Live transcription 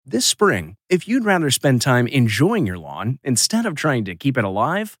This spring, if you'd rather spend time enjoying your lawn instead of trying to keep it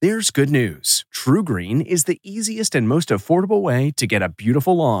alive, there's good news. TruGreen is the easiest and most affordable way to get a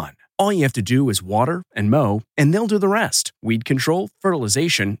beautiful lawn. All you have to do is water and mow, and they'll do the rest. Weed control,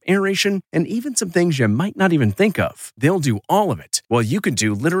 fertilization, aeration, and even some things you might not even think of. They'll do all of it, while you can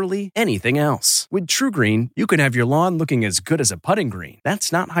do literally anything else. With TruGreen, you can have your lawn looking as good as a putting green.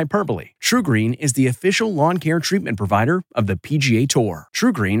 That's not hyperbole. TruGreen is the official lawn care treatment provider of the PGA Tour.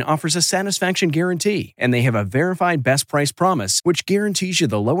 TruGreen offers a satisfaction guarantee, and they have a verified best price promise, which guarantees you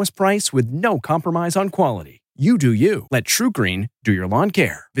the lowest price with no compromise on quality. You do you. Let TruGreen do your lawn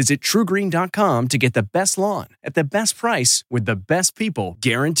care. Visit TruGreen.com to get the best lawn at the best price with the best people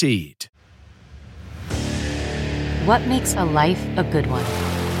guaranteed. What makes a life a good one?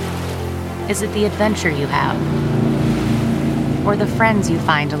 Is it the adventure you have? Or the friends you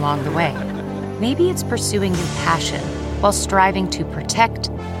find along the way? Maybe it's pursuing your passion while striving to protect,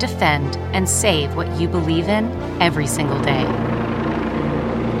 defend, and save what you believe in every single day.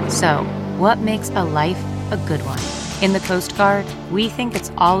 So, what makes a life a good one? In the Coast Guard, we think it's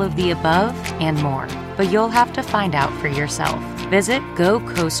all of the above and more, but you'll have to find out for yourself. Visit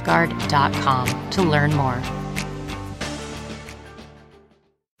gocoastguard.com to learn more.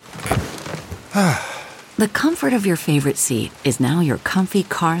 The comfort of your favorite seat is now your comfy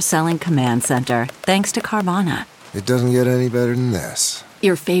car selling command center, thanks to Carvana. It doesn't get any better than this.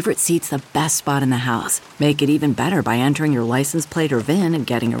 Your favorite seat's the best spot in the house. Make it even better by entering your license plate or VIN and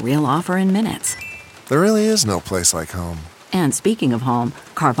getting a real offer in minutes. There really is no place like home. And speaking of home,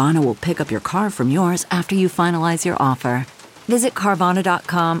 Carvana will pick up your car from yours after you finalize your offer. Visit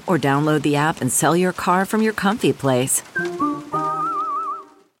Carvana.com or download the app and sell your car from your comfy place.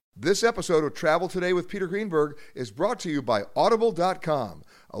 This episode of Travel Today with Peter Greenberg is brought to you by Audible.com,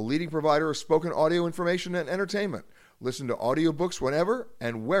 a leading provider of spoken audio information and entertainment. Listen to audiobooks whenever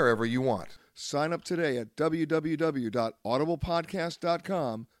and wherever you want. Sign up today at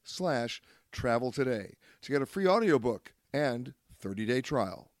www.audiblepodcast.com/travel today to get a free audiobook and 30-day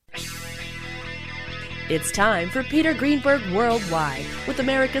trial. It's time for Peter Greenberg Worldwide with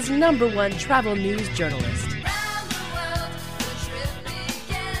America's #1 travel news journalist.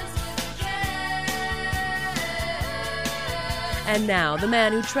 And now, the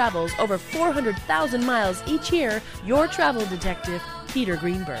man who travels over 400,000 miles each year, your travel detective, Peter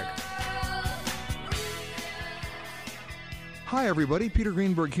Greenberg. Hi, everybody. Peter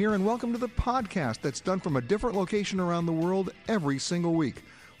Greenberg here, and welcome to the podcast that's done from a different location around the world every single week.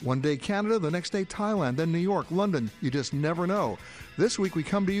 One day Canada, the next day Thailand, then New York, London. You just never know. This week we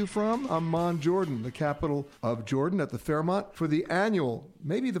come to you from Amman, Jordan, the capital of Jordan, at the Fairmont for the annual,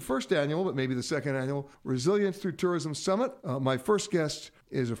 maybe the first annual, but maybe the second annual, Resilience Through Tourism Summit. My first guest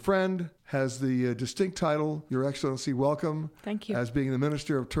is a friend, has the distinct title, Your Excellency, welcome. Thank you. As being the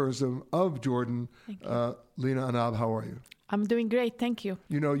Minister of Tourism of Jordan. Thank you. Lena Anab, how are you? I'm doing great, thank you.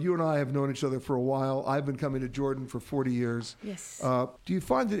 You know, you and I have known each other for a while. I've been coming to Jordan for 40 years. Yes. Do you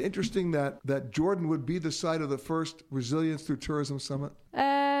find it interesting that Jordan would be the site of the first Resilience Through Tourism Summit?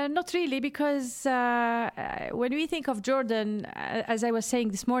 Not really, because when we think of Jordan, as I was saying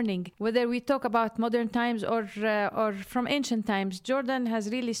this morning, whether we talk about modern times or from ancient times, Jordan has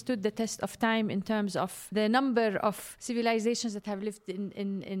really stood the test of time in terms of the number of civilizations that have lived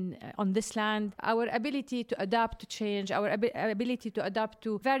on this land, our ability to adapt to change, our ability to adapt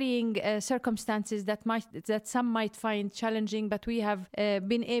to varying circumstances that some might find challenging, but we have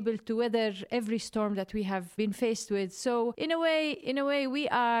been able to weather every storm that we have been faced with. So in a way, we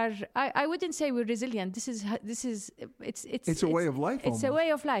are. I wouldn't say we're resilient. It's a way of life. It's a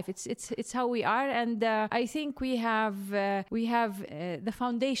way of life. It's how we are, and I think we have the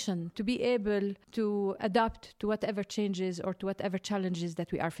foundation to be able to adapt to whatever changes or to whatever challenges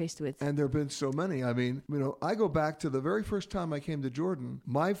that we are faced with. And there have been so many. I mean, I go back to the very first time I came to Jordan.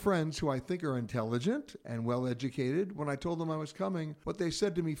 My friends, who I think are intelligent and well educated, when I told them I was coming, what they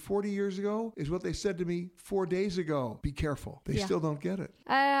said to me 40 years ago is what they said to me 4 days ago. Be careful. They still don't get it.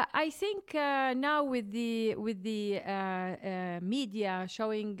 I think now with the media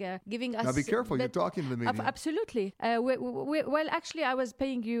showing, giving us. Now be careful. You're talking to the media. Absolutely. Well, actually, I was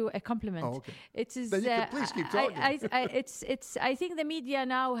paying you a compliment. Oh, okay. It is. Then you can please keep talking. I think the media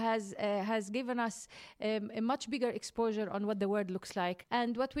now has given us a much bigger exposure on what the world looks like,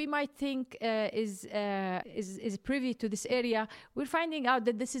 and what we might think is privy to this area. We're finding out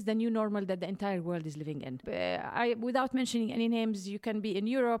that this is the new normal that the entire world is living in. Without mentioning any names, you can be in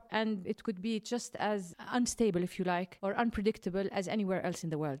Europe and it could be just as unstable, if you like, or unpredictable as anywhere else in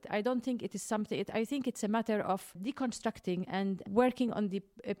the world. I don't think it is something. I think it's a matter of deconstructing and working on the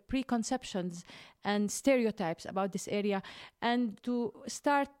preconceptions and stereotypes about this area, and to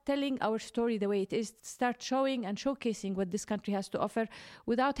start telling our story the way it is, start showing and showcasing what this country has to offer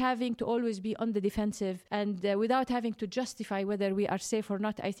without having to always be on the defensive and without having to justify whether we are safe or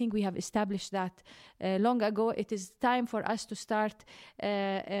not. I think we have established that long ago. It is time for us to start,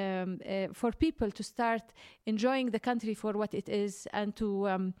 for people to start enjoying the country for what it is, and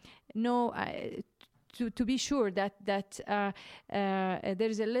to know, to be sure that there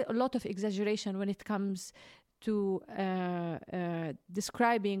is a lot of exaggeration when it comes to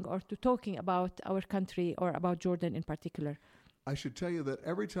describing or to talking about our country or about Jordan in particular. I should tell you that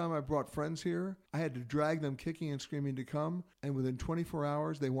every time I brought friends here, I had to drag them kicking and screaming to come, and within 24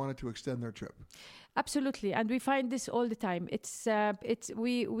 hours, they wanted to extend their trip. Absolutely, and we find this all the time.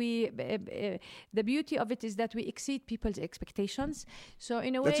 The beauty of it is that we exceed people's expectations. So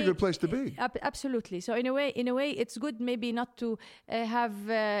in a way, that's a good place to be. Absolutely. So in a way, it's good maybe not to have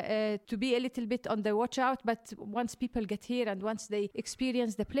to be a little bit on the watch out. But once people get here and once they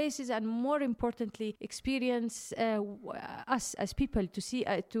experience the places, and more importantly, experience us as people, to see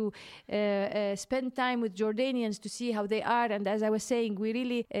spend time with Jordanians, to see how they are. And as I was saying, we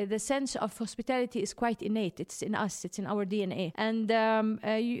really the sense of hospitality is quite innate. It's in us. It's in our DNA. And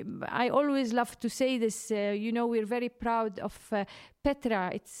I always love to say this. We're very proud of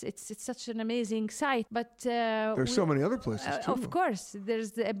Petra. It's such an amazing site. But there's so many other places too. Of course,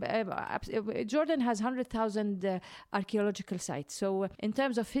 there's Jordan has 100,000 archaeological sites. So in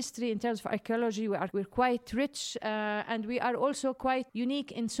terms of history, in terms of archaeology, we're quite rich, and we are also quite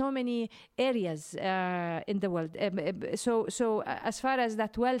unique in so many areas in the world. So as far as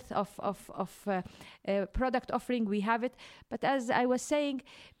that wealth of product offering, we have it. But as I was saying,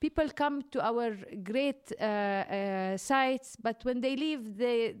 people come to our great sites, but when they leave,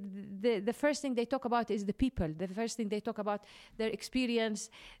 the first thing they talk about is the people. The first thing they talk about their experience,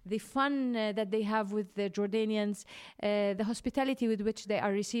 the fun that they have with the Jordanians, the hospitality with which they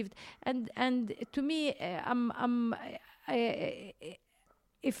are received. And to me,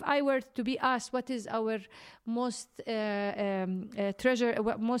 if I were to be asked what is our most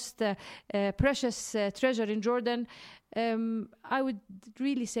precious treasure in Jordan, I would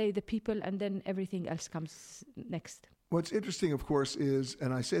really say the people, and then everything else comes next. What's interesting, of course, is,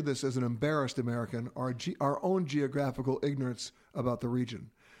 and I say this as an embarrassed American, our own geographical ignorance about the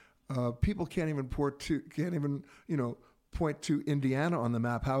region. People can't even point to Indiana on the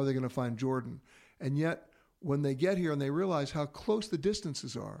map. How are they going to find Jordan? And yet, when they get here and they realize how close the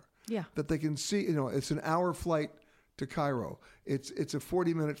distances are, that they can see, it's an hour flight to Cairo. It's a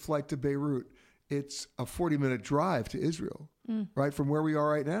 40-minute flight to Beirut. It's a 40-minute drive to Israel, right, from where we are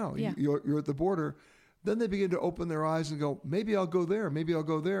right now. Yeah. You're at the border. Then they begin to open their eyes and go, maybe I'll go there, maybe I'll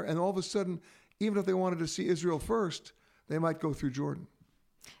go there. And all of a sudden, even if they wanted to see Israel first, they might go through Jordan.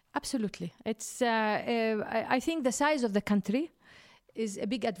 Absolutely. It's. I think the size of the country is a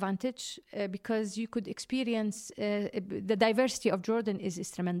big advantage because you could experience the diversity of Jordan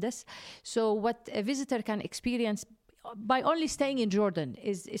is tremendous. So what a visitor can experience by only staying in Jordan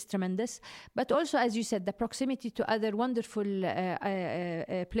is tremendous. But also, as you said, the proximity to other wonderful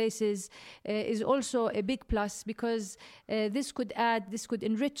places is also a big plus, because this could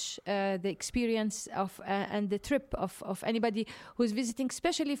enrich the experience of and the trip of anybody who's visiting,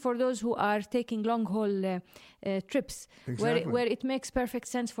 especially for those who are taking long haul trips, exactly. where it makes perfect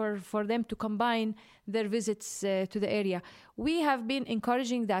sense for them to combine their visits to the area. We have been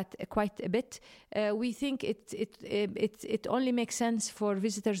encouraging that quite a bit. We think it only makes sense for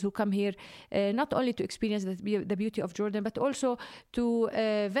visitors who come here not only to experience the beauty of Jordan, but also to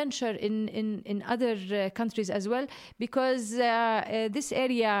venture in other countries as well, because this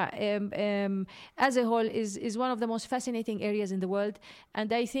area as a whole is one of the most fascinating areas in the world,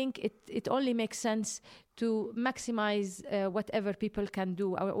 and I think it only makes sense to maximize whatever people can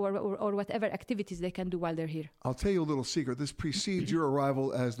do or whatever activities they can do while they're here. I'll tell you a little secret. This precedes your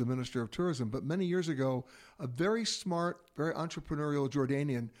arrival as the Minister of Tourism, but many years ago, a very smart, very entrepreneurial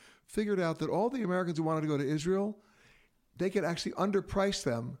Jordanian figured out that all the Americans who wanted to go to Israel, they could actually underprice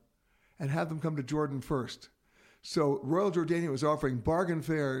them and have them come to Jordan first. So Royal Jordanian was offering bargain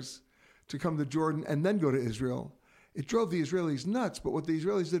fares to come to Jordan and then go to Israel. It drove the Israelis nuts, but what the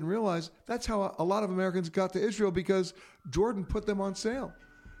Israelis didn't realize, that's how a lot of Americans got to Israel, because Jordan put them on sale.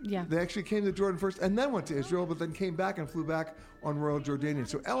 Yeah. They actually came to Jordan first and then went to Israel, but then came back and flew back on Royal Jordanian.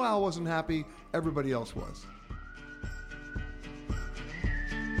 So El Al wasn't happy, everybody else was.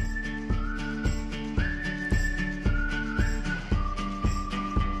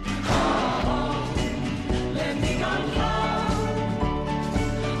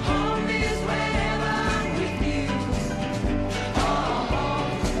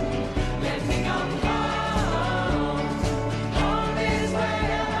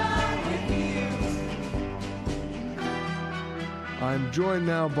 I'm joined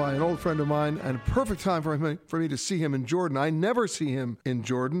now by an old friend of mine, and a perfect time for me to see him in Jordan. I never see him in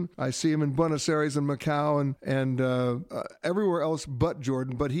Jordan. I see him in Buenos Aires and Macau and everywhere else but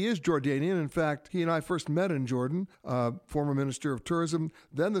Jordan. But he is Jordanian. In fact, he and I first met in Jordan, former Minister of Tourism,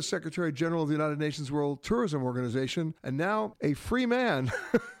 then the Secretary General of the United Nations World Tourism Organization, and now a free man.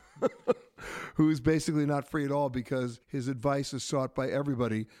 Who's basically not free at all because his advice is sought by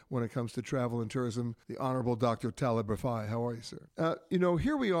everybody when it comes to travel and tourism, the Honorable Dr. Talib Rifai. How are you, sir?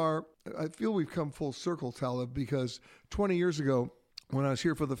 Here we are. I feel we've come full circle, Talib, because 20 years ago, when I was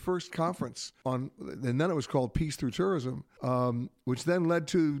here for the first conference and then it was called Peace Through Tourism, which then led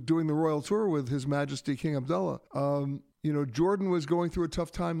to doing the royal tour with His Majesty King Abdullah. Jordan was going through a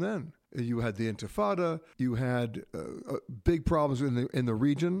tough time then. You had the Intifada. You had big problems in the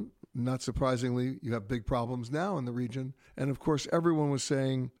region. Not surprisingly, you have big problems now in the region. And of course, everyone was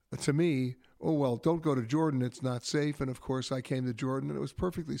saying to me, oh, well, don't go to Jordan. It's not safe. And of course, I came to Jordan and it was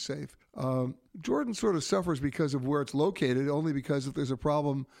perfectly safe. Jordan sort of suffers because of where it's located, only because if there's a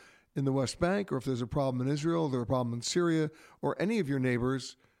problem in the West Bank or if there's a problem in Israel, there's a problem in Syria or any of your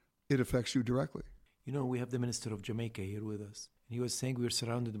neighbors, it affects you directly. We have the Minister of Jamaica here with us. He was saying we're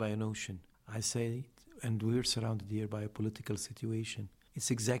surrounded by an ocean. I say, and we're surrounded here by a political situation. It's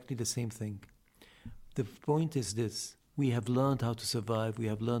exactly the same thing. The point is this. We have learned how to survive. We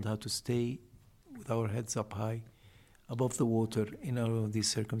have learned how to stay with our heads up high, above the water in all of these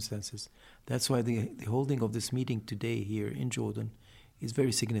circumstances. That's why the holding of this meeting today here in Jordan is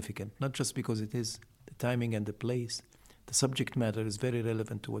very significant, not just because it is the timing and the place. The subject matter is very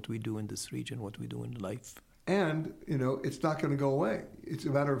relevant to what we do in this region, what we do in life. And, it's not going to go away. It's a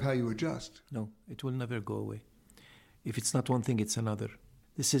matter of how you adjust. No, it will never go away. If it's not one thing, it's another.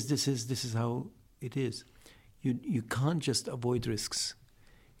 This is how it is. You can't just avoid risks.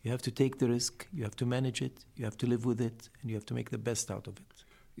 You have to take the risk, you have to manage it, you have to live with it, and you have to make the best out of it.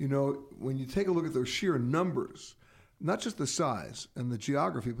 When you take a look at those sheer numbers, not just the size and the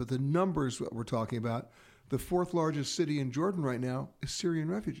geography, but the numbers that we're talking about, the fourth largest city in Jordan right now is Syrian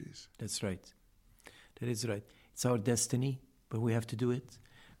refugees. That's right. That is right. It's our destiny, but we have to do it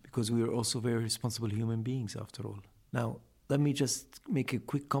because we are also very responsible human beings after all. Now, let me just make a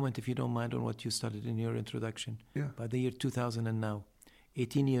quick comment, if you don't mind, on what you started in your introduction. Yeah. By the year 2000 and now,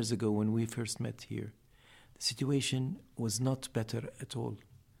 18 years ago when we first met here, the situation was not better at all.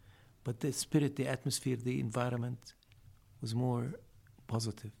 But the spirit, the atmosphere, the environment was more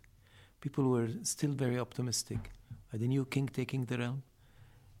positive. People were still very optimistic. By the new king taking the realm,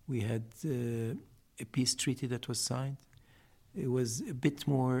 we had a peace treaty that was signed. It was a bit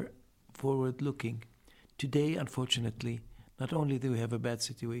more forward-looking. Today, unfortunately, not only do we have a bad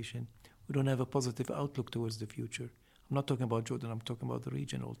situation, we don't have a positive outlook towards the future. I'm not talking about Jordan, I'm talking about the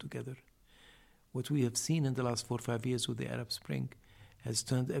region altogether. What we have seen in the last 4 or 5 years with the Arab Spring has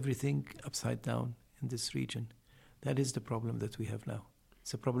turned everything upside down in this region. That is the problem that we have now.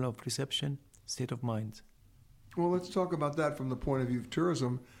 It's a problem of perception, state of mind. Well, let's talk about that from the point of view of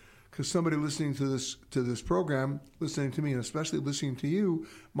tourism, because somebody listening to this program, listening to me, and especially listening to you,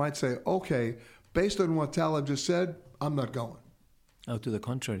 might say, okay, based on what Talib just said, I'm not going. Oh, to the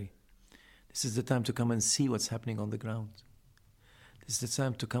contrary. This is the time to come and see what's happening on the ground. This is the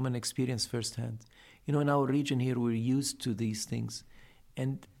time to come and experience firsthand. In our region here, we're used to these things,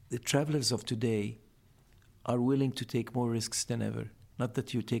 and the travelers of today are willing to take more risks than ever. Not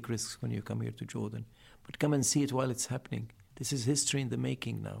that you take risks when you come here to Jordan, but come and see it while it's happening. This is history in the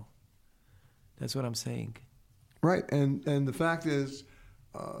making now. That's what I'm saying. Right, and the fact is,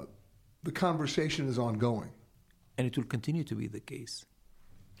 the conversation is ongoing. And it will continue to be the case.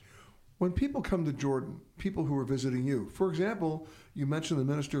 When people come to Jordan, people who are visiting you, for example, you mentioned the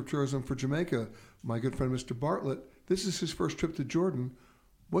Minister of Tourism for Jamaica, my good friend Mr. Bartlett. This is his first trip to Jordan.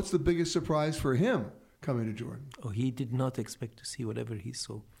 What's the biggest surprise for him coming to Jordan? Oh, he did not expect to see whatever he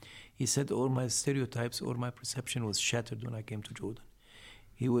saw. He said all my stereotypes or my perception was shattered when I came to Jordan.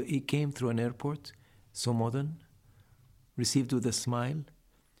 He came through an airport, so modern, received with a smile,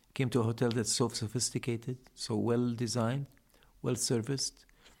 came to a hotel that's so sophisticated, so well-designed, well-serviced.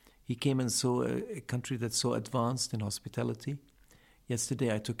 He came and saw a country that's so advanced in hospitality.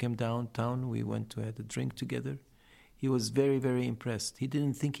 Yesterday I took him downtown. We went to have a drink together. He was very, very impressed. He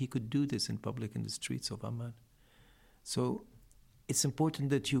didn't think he could do this in public in the streets of Amman. So it's important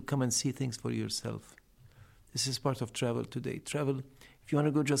that you come and see things for yourself. This is part of travel today. Travel, if you want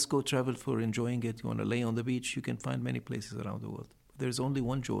to go, just go travel for enjoying it. You want to lay on the beach, you can find many places around the world. But there's only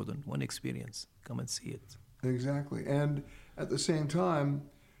one Jordan, one experience. Come and see it. Exactly. And at the same time,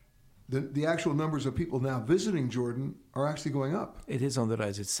 the actual numbers of people now visiting Jordan are actually going up. It is on the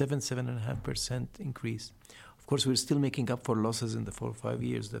rise. It's 7.5% increase. Of course, we're still making up for losses in the 4 or 5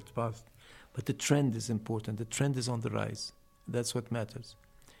 years that passed. But the trend is important. The trend is on the rise. That's what matters.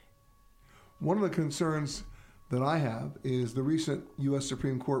 One of the concerns that I have is the recent U.S.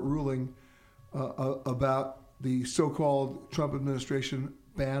 Supreme Court ruling about the so-called Trump administration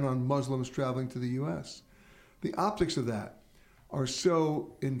ban on Muslims traveling to the U.S. The optics of that are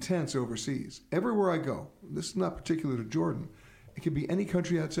so intense overseas. Everywhere I go, this is not particular to Jordan, it could be any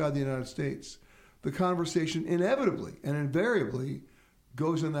country outside the United States, the conversation inevitably and invariably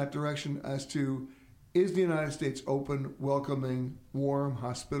goes in that direction as to, is the United States open, welcoming, warm,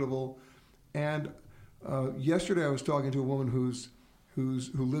 hospitable? And yesterday I was talking to a woman who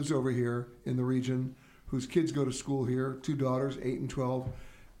lives over here in the region, whose kids go to school here, 2 daughters, 8 and 12,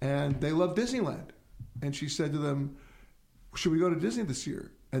 and they love Disneyland. And she said to them, should we go to Disney this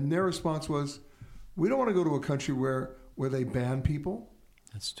year? And their response was, we don't want to go to a country where they ban people.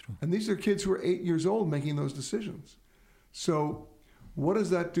 That's true. And these are kids who are 8 years old making those decisions. So what does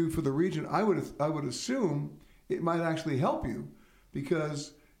that do for the region? I would assume it might actually help you,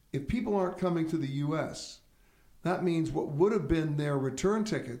 because if people aren't coming to the U.S., that means what would have been their return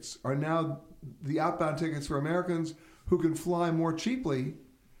tickets are now the outbound tickets for Americans who can fly more cheaply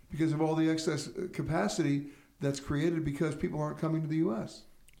because of all the excess capacity that's created because people aren't coming to the U.S.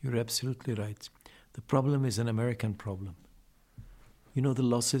 You're absolutely right. The problem is an American problem. You know, the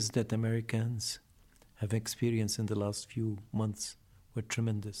losses that Americans have experienced in the last few months were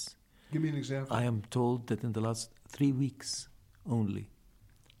tremendous. Give me an example. I am told that in the last 3 weeks only,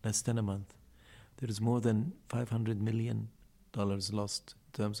 less than a month, there is more than $500 million lost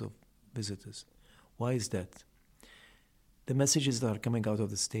in terms of visitors. Why is that? The messages that are coming out of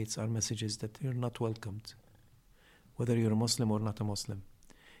the States are messages that you're not welcomed, whether you're a Muslim or not a Muslim.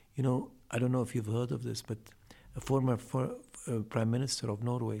 You know, I don't know if you've heard of this, but a former Prime Minister of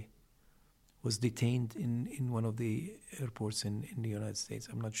Norway was detained in one of the airports in the United States.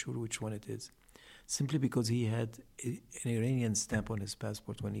 I'm not sure which one it is, simply because he had an Iranian stamp on his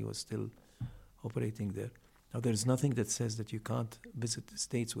passport when he was still operating there. Now, there's nothing that says that you can't visit the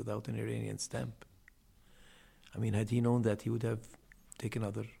States without an Iranian stamp. I mean, had he known that, he would have taken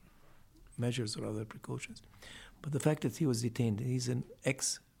other measures or other precautions. But the fact that he was detained, he's an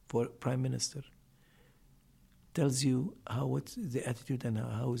ex-prime minister, tells you what's the attitude and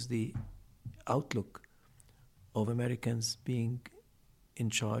how is the outlook of Americans being in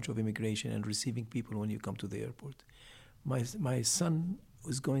charge of immigration and receiving people when you come to the airport. My son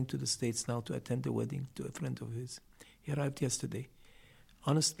was going to the States now to attend a wedding to a friend of his. He arrived yesterday.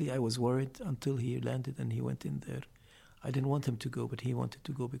 Honestly, I was worried until he landed and he went in there. I didn't want him to go, but he wanted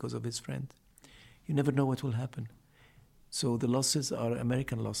to go because of his friend. You never know what will happen. So the losses are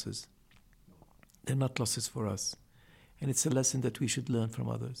American losses. They're not losses for us. And it's a lesson that we should learn from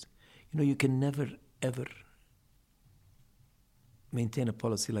others. You know, you can never, ever maintain a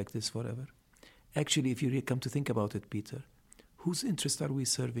policy like this forever. Actually, if you come to think about it, Peter, whose interest are we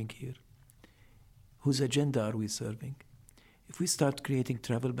serving here? Whose agenda are we serving? If we start creating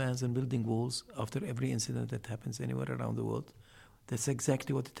travel bans and building walls after every incident that happens anywhere around the world, that's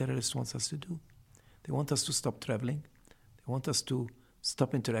exactly what the terrorists want us to do. They want us to stop traveling. They want us to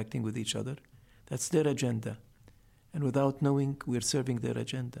stop interacting with each other. That's their agenda. And without knowing, we're serving their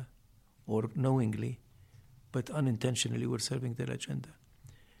agenda. Or knowingly, but unintentionally, we're serving their agenda.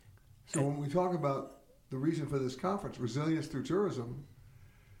 So when we talk about the reason for this conference, resilience through tourism,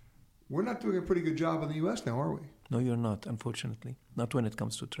 we're not doing a pretty good job in the U.S. now, are we? No, you're not, unfortunately. Not when it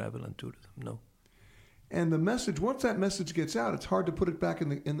comes to travel and tourism, no. And the message, once that message gets out, it's hard to put it back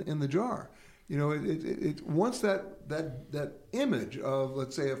in the jar. You know, once that image of,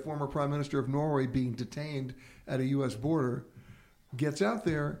 let's say, a former Prime Minister of Norway being detained at a U.S. border gets out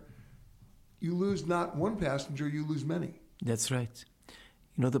there, you lose not one passenger, you lose many. That's right.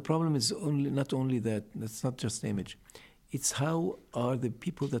 You know, the problem is not only that, that's not just the image. It's how are the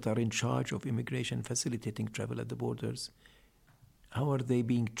people that are in charge of immigration facilitating travel at the borders, how are they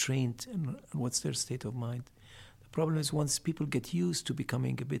being trained and what's their state of mind? The problem is once people get used to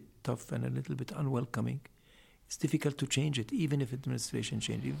becoming a bit tough and a little bit unwelcoming, it's difficult to change it, even if administration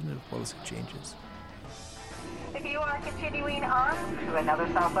changes, even if policy changes. If you are continuing on to another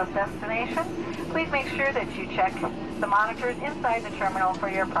Southwest destination, please make sure that you check the monitors inside the terminal for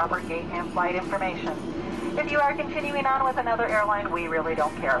your proper gate and flight information. If you are continuing on with another airline, we really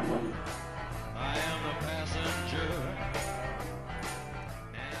don't care. I am the passenger.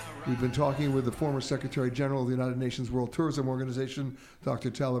 We've been talking with the former Secretary General of the United Nations World Tourism Organization, Dr.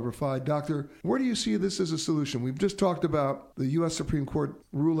 Talib Rifai. Doctor, where do you see this as a solution? We've just talked about the U.S. Supreme Court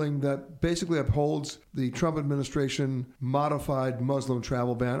ruling that basically upholds the Trump administration modified Muslim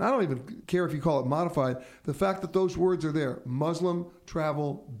travel ban. I don't even care if you call it modified. The fact that those words are there, Muslim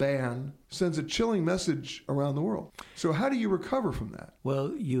travel ban, sends a chilling message around the world. So how do you recover from that?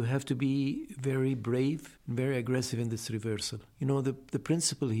 Well, you have to be very brave and very aggressive in this reversal. You know, the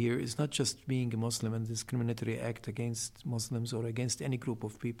principle here is not just being a Muslim and discriminatory act against Muslims or against any group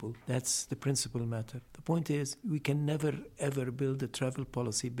of people. That's the principal matter. The point is, we can never, ever build a travel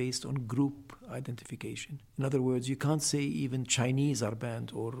policy based on group identification. In other words, you can't say even Chinese are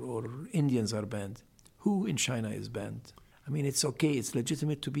banned or Indians are banned. Who in China is banned? I mean, it's okay, it's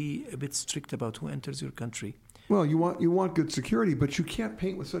legitimate to be a bit strict about who enters your country. Well, you want good security, but you can't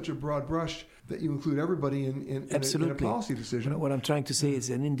paint with such a broad brush that you include everybody in a policy decision. What I'm trying to say is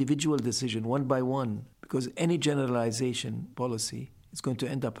an individual decision, one by one, because any generalization policy is going to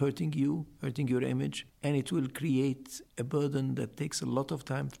end up hurting you, hurting your image, and it will create a burden that takes a lot of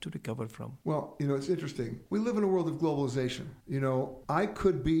time to recover from. Well, you know, it's interesting. We live in a world of globalization. You know, I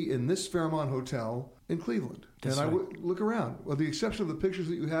could be in this Fairmont Hotel in Cleveland, and I would look around. With the exception of the pictures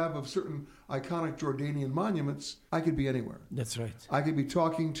that you have of certain iconic Jordanian monuments, I could be anywhere. That's right. I could be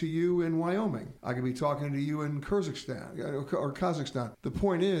talking to you in Wyoming. I could be talking to you in Kyrgyzstan or Kazakhstan. The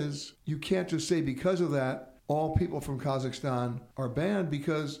point is, you can't just say because of that, all people from Kazakhstan are banned,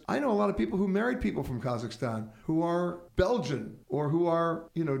 because I know a lot of people who married people from Kazakhstan who are Belgian or who are,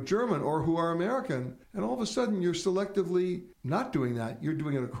 you know, German or who are American. And all of a sudden you're selectively not doing that. You're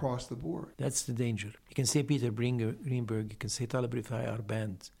doing it across the board. That's the danger. You can say Peter Greenberg, you can say Talib Rifai are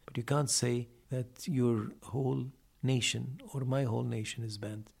banned, but you can't say that your whole nation or my whole nation is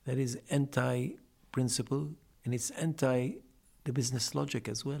banned. That is anti-principle, and it's anti the business logic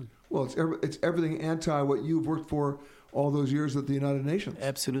as well. Well, it's everything anti what you've worked for all those years at the United Nations.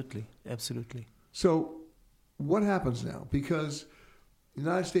 Absolutely, absolutely. So what happens now? Because the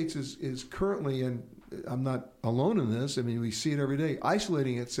United States is currently, and I'm not alone in this, I mean, we see it every day,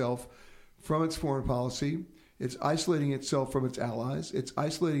 isolating itself from its foreign policy. It's isolating itself from its allies. It's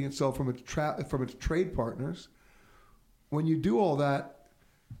isolating itself from its trade partners. When you do all that,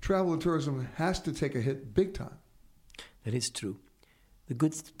 travel and tourism has to take a hit big time. That is true. The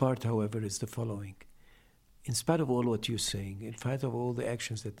good part, however, is the following. In spite of all what you're saying, in spite of all the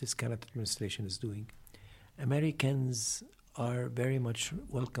actions that this current administration is doing, Americans are very much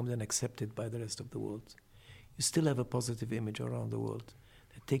welcomed and accepted by the rest of the world. You still have a positive image around the world.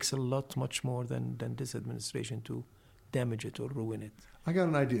 It takes a lot, much more than this administration to damage it or ruin it. I got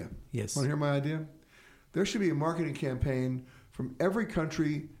an idea. Yes. Want to hear my idea? There should be a marketing campaign from every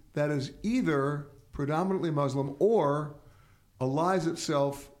country that is either predominantly Muslim or allies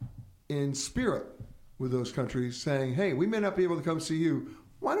itself in spirit with those countries, saying, hey, we may not be able to come see you.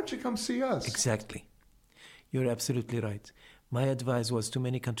 Why don't you come see us? Exactly. You're absolutely right. My advice was to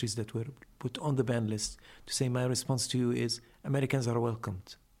many countries that were put on the ban list to say, my response to you is, Americans are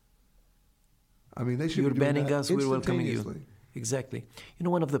welcomed. I mean, they should You're be doing banning that us, we're welcoming you. instantaneously. Exactly. You know,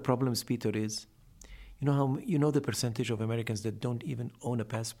 one of the problems, Peter, is, you know the percentage of Americans that don't even own a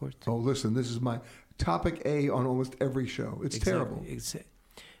passport? Oh, listen, this is my topic A on almost every show. It's terrible.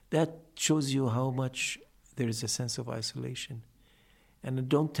 That shows you how much there is a sense of isolation. And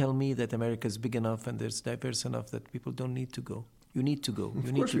don't tell me that America is big enough and there's diverse enough that people don't need to go. You need to go.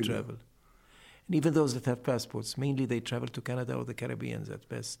 You need to travel. And even those that have passports, mainly they travel to Canada or the Caribbean at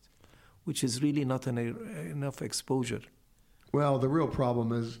best, which is really not enough exposure. Well, the real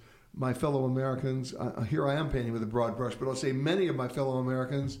problem is my fellow Americans, here I am painting with a broad brush, but I'll say many of my fellow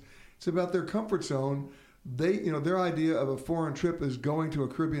Americans, it's about their comfort zone. Their idea of a foreign trip is going to a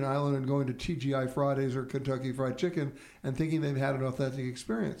Caribbean island and going to TGI Fridays or Kentucky Fried Chicken and thinking they've had an authentic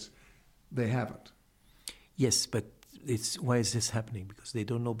experience. They haven't. Yes, but why is this happening? Because they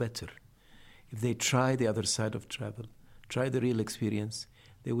don't know better. If they try the other side of travel, try the real experience,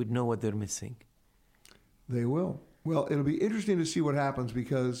 they would know what they're missing. They will. Well, it'll be interesting to see what happens,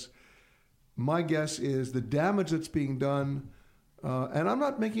 because my guess is the damage that's being done, and I'm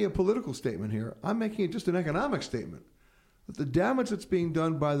not making a political statement here, I'm making just an economic statement, that the damage that's being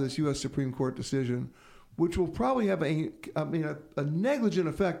done by this U.S. Supreme Court decision, which will probably have a negligent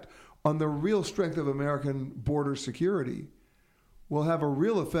effect on the real strength of American border security, will have a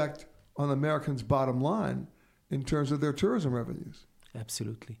real effect on Americans' bottom line in terms of their tourism revenues.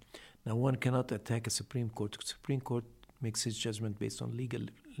 Absolutely. Now, one cannot attack a Supreme Court. The Supreme Court makes its judgment based on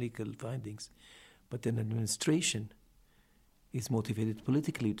legal findings, but an administration is motivated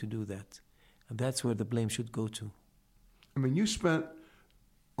politically to do that, and that's where the blame should go to. I mean, you spent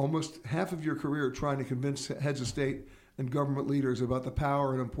almost half of your career trying to convince heads of state and government leaders about the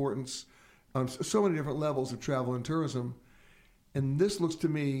power and importance on so many different levels of travel and tourism. And this looks to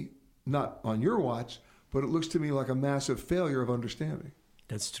me, not on your watch, but it looks to me like a massive failure of understanding.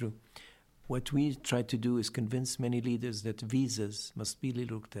 That's true. What we try to do is convince many leaders that visas must be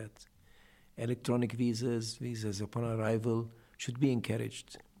looked at. Electronic visas, visas upon arrival, should be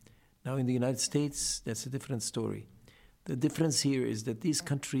encouraged. Now in the United States, that's a different story. The difference here is that these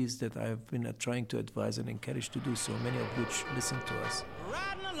countries that I've been trying to advise and encourage to do so, many of which listen to us.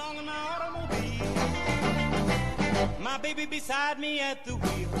 Riding along in my automobile, my baby beside me at the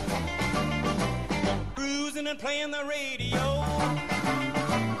wheel, cruising and playing the radio,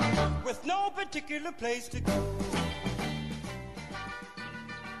 with no particular place to go.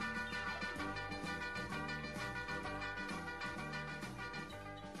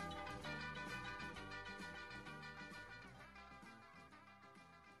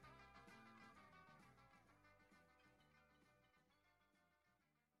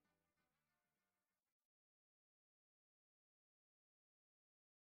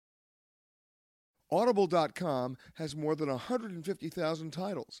 Audible.com has more than 150,000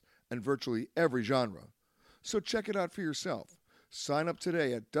 titles and virtually every genre. So check it out for yourself. Sign up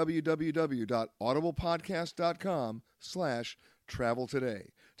today at www.audiblepodcast.com/travel today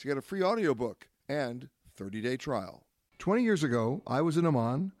to get a free audiobook and 30-day trial. 20 years ago, I was in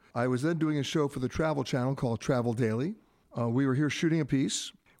Amman. I was then doing a show for the Travel Channel called Travel Daily. We were here shooting a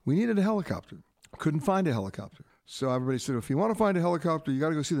piece. We needed a helicopter. Couldn't find a helicopter. So everybody said, if you want to find a helicopter, you got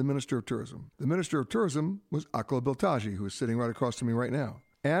to go see the Minister of Tourism. The Minister of Tourism was Akla Biltaji, who is sitting right across from me right now.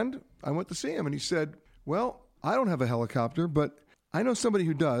 And I went to see him, and he said, well, I don't have a helicopter, but I know somebody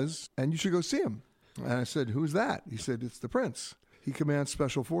who does, and you should go see him. And I said, who's that? He said, it's the Prince. He commands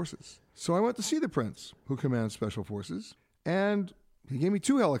Special Forces. So I went to see the Prince, who commands Special Forces, and he gave me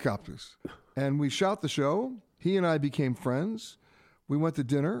 2 helicopters. And we shot the show. He and I became friends. We went to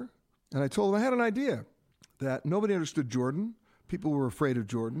dinner, and I told him I had an idea. That nobody understood Jordan. People were afraid of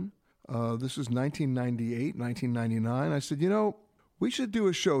Jordan. This was 1998, 1999. I said, we should do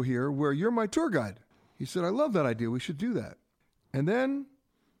a show here where you're my tour guide. He said, I love that idea. We should do that. And then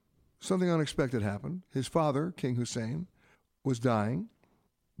something unexpected happened. His father, King Hussein, was dying.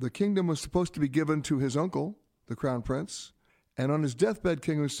 The kingdom was supposed to be given to his uncle, the crown prince. And on his deathbed,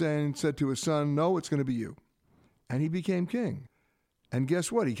 King Hussein said to his son, no, it's going to be you. And he became king. And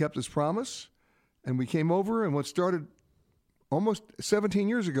guess what? He kept his promise. And we came over, and what started almost 17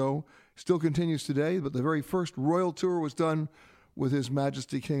 years ago still continues today. But the very first royal tour was done with His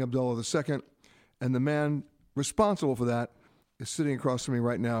Majesty King Abdullah II. And the man responsible for that is sitting across from me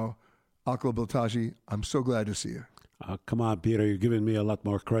right now, Akla Biltaji. I'm so glad to see you. Come on, Peter. You're giving me a lot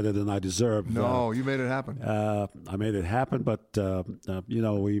more credit than I deserve. No, you made it happen. I made it happen, but,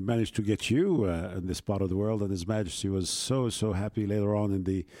 we managed to get you in this part of the world, and His Majesty was so happy later on in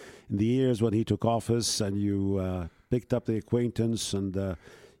the years when he took office, and you picked up the acquaintance, and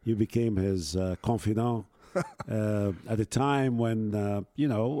you became his confidant at a time when,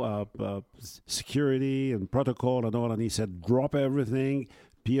 security and protocol and all, and he said, drop everything.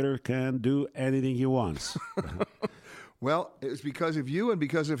 Peter can do anything he wants. Well, it's because of you and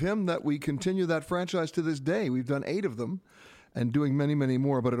because of him that we continue that franchise to this day. We've done 8 of them and doing many, many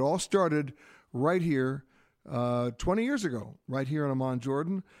more. But it all started right here 20 years ago, right here in Amman,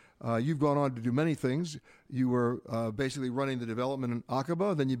 Jordan. You've gone on to do many things. You were basically running the development in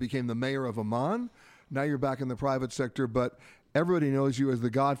Aqaba. Then you became the mayor of Amman. Now you're back in the private sector. But everybody knows you as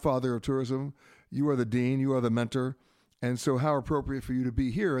the godfather of tourism. You are the dean. You are the mentor. And so how appropriate for you to be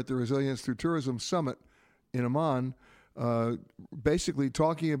here at the Resilience Through Tourism Summit in Amman, basically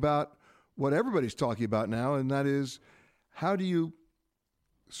talking about what everybody's talking about now, and that is how do you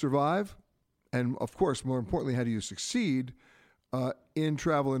survive, and of course, more importantly, how do you succeed in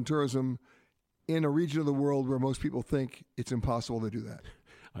travel and tourism in a region of the world where most people think it's impossible to do that?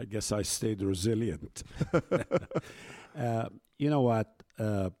 I guess I stayed resilient. You know what?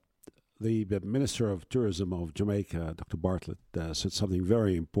 The Minister of Tourism of Jamaica, Dr. Bartlett, said something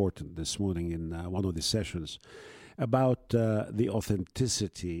very important this morning in one of the sessions about the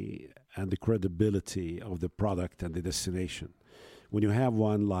authenticity and the credibility of the product and the destination. When you have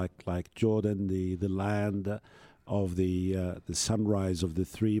one like Jordan, the land of the sunrise of the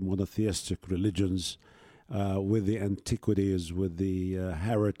 3 monotheistic religions, with the antiquities, with the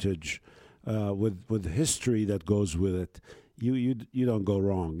heritage, with history that goes with it, you don't go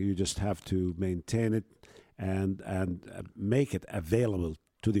wrong. You just have to maintain it and make it available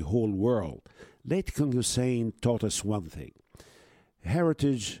to the whole world. Late King Hussein taught us one thing.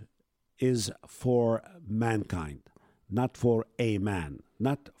 Heritage is for mankind, not for a man,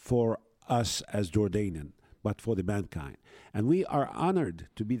 not for us as Jordanian, but for the mankind. And we are honored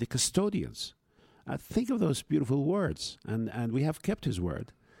to be the custodians. Think of those beautiful words. And we have kept his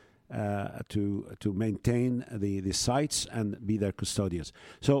word to maintain the sites and be their custodians.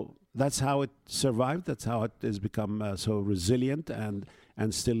 So that's how it survived. That's how it has become so resilient and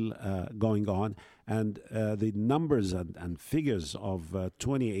still going on. And the numbers and figures of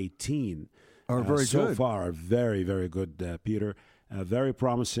 2018 are very so good. far are very, very good, Peter. Very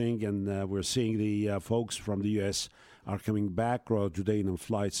promising, and we're seeing the folks from the U.S. are coming back. Royal Jordanian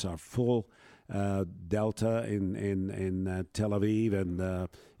flights are full. Delta in Tel Aviv and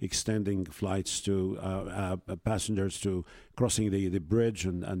extending flights to passengers to crossing the bridge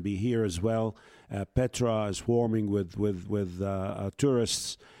and be here as well. Petra is swarming with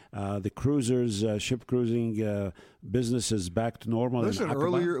tourists. The cruisers, ship cruising business is back to normal.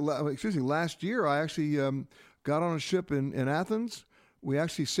 Listen, last year I actually got on a ship in Athens. We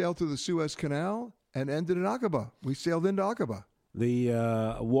actually sailed through the Suez Canal and ended in Aqaba. We sailed into Aqaba.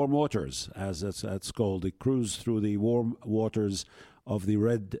 The warm waters, as it's called, the cruise through the warm waters of the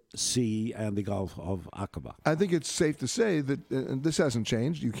Red Sea and the Gulf of Aqaba. I think it's safe to say that, and this hasn't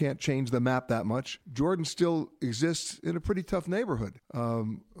changed, you can't change the map that much. Jordan still exists in a pretty tough neighborhood.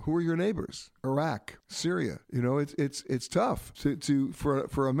 Who are your neighbors? Iraq, Syria. You know, it's tough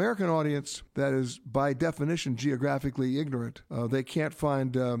for American audience that is by definition geographically ignorant. They can't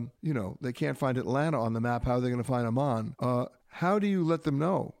find they can't find Atlanta on the map. How are they going to find Amman? How do you let them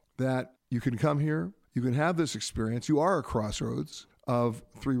know that you can come here, you can have this experience, you are a crossroads of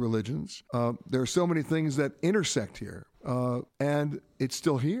three religions. There are so many things that intersect here, and it's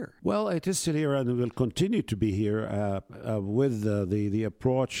still here. Well, it is still here, and it will continue to be here with the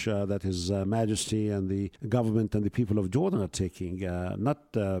approach that His Majesty and the government and the people of Jordan are taking,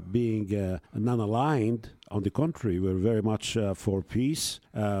 not being non-aligned. On the contrary, we're very much for peace.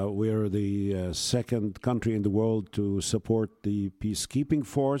 We're the second country in the world to support the peacekeeping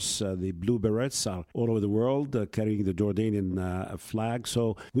force. The Blue Berets are all over the world carrying the Jordanian flag.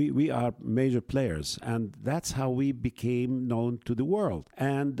 So we are major players, and that's how we became known to the world.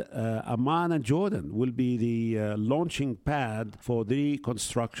 And Amman and Jordan will be the launching pad for the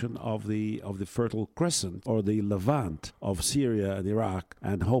construction of the Fertile Crescent, or the Levant of Syria and Iraq.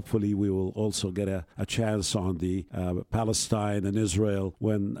 And hopefully we will also get a chance on the Palestine and Israel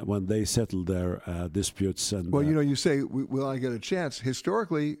when they settle their disputes. And well, you say, will I get a chance?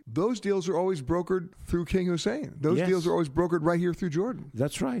 Historically, those deals are always brokered through King Hussein. Those deals are always brokered right here through Jordan.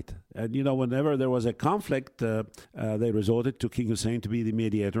 That's right. And, whenever there was a conflict, they resorted to King Hussein to be the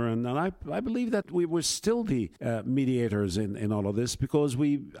mediator. And I believe that we were still the mediators in all of this, because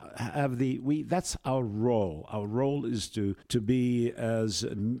we have that's our role. Our role is to be as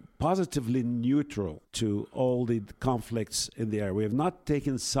positively neutral to all the conflicts in the area. We have not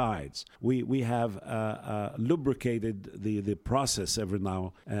taken sides. We have lubricated the process every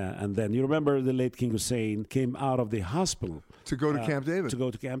now and then. You remember the late King Hussein came out of the hospital to go to Camp David. To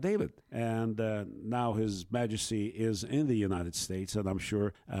go to Camp David. And now His Majesty is in the United States, and I'm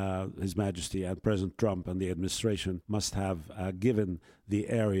sure His Majesty and President Trump and the administration must have given the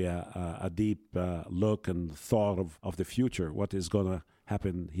area a deep look and thought of the future, what is going to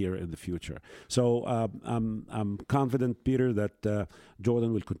happen here in the future. So I'm confident, Peter, that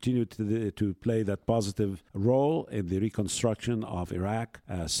Jordan will continue to play that positive role in the reconstruction of Iraq,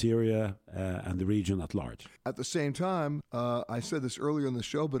 Syria, and the region at large. At the same time, I said this earlier in the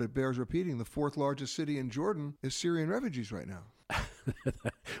show, but it bears repeating, the fourth largest city in Jordan is Syrian refugees right now.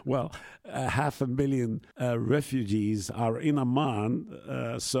 Well, 500,000 refugees are in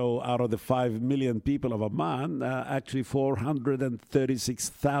Amman. So out of the 5 million people of Amman, actually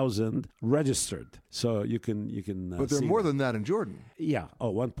 436,000 registered. So you can. But there are more than that in Jordan. Yeah.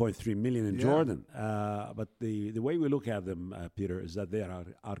 1.3 million in Jordan. But the way we look at them, Peter, is that they are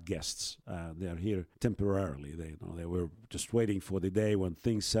our guests. They are here temporarily. They were just waiting for the day when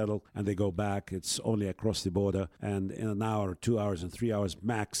things settle and they go back. It's only across the border, and in an hour, 2 hours, and 3 hours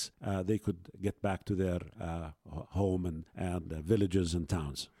max, they could get back to their home and villages and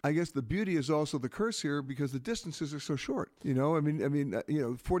towns. I guess the beauty is also the curse here, because the distances are so short.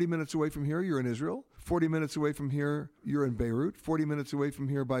 40 minutes away from here, you're in Israel. 40 minutes away from here, you're in Beirut. 40 minutes away from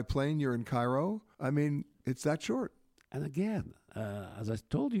here by plane, you're in Cairo. I mean, it's that short. And again, as I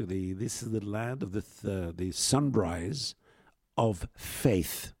told you, this is the land of the sunrise of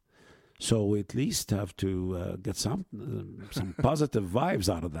faith. So we at least have to get some positive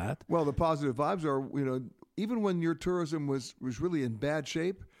vibes out of that. Well, the positive vibes are, even when your tourism was really in bad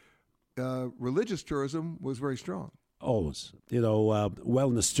shape, religious tourism was very strong. Always.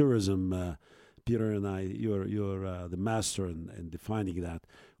 Wellness tourism Peter and I, you're the master in defining that,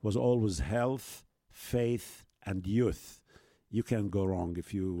 was always health, faith, and youth. You can't go wrong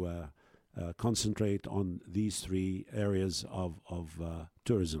if you concentrate on these three areas of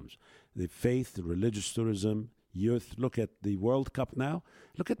tourism. The faith, the religious tourism, youth. Look at the World Cup now.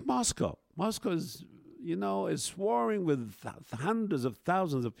 Look at Moscow. Moscow is, is swarming with hundreds of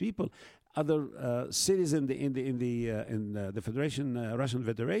thousands of people. Other cities in the Federation, Russian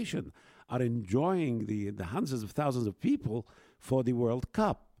Federation, are enjoying the hundreds of thousands of people for the World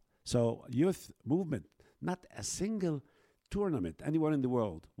Cup. So youth movement, not a single tournament anywhere in the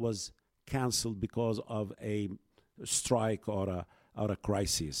world was canceled because of a strike or a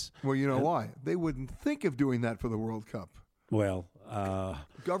crisis. Well, you know why? They wouldn't think of doing that for the World Cup. Well,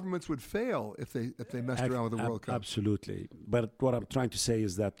 governments would fail if they messed around with the World Cup. Absolutely. But what I'm trying to say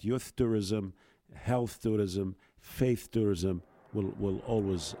is that youth tourism, health tourism, faith tourism will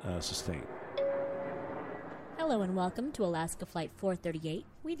always sustain. Hello and welcome to Alaska Flight 438.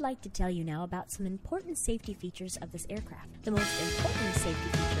 We'd like to tell you now about some important safety features of this aircraft. The most important safety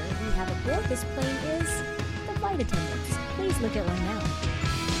feature we have aboard this plane is the flight attendants. Please look at one now.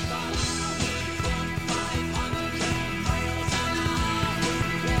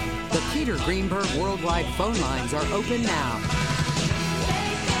 The Peter Greenberg Worldwide phone lines are open now.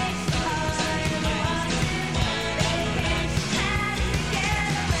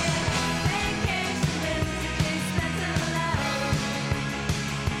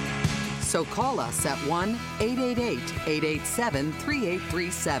 So call us at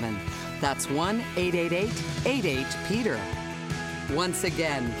 1-888-887-3837. That's 1-888-88-PETER. Once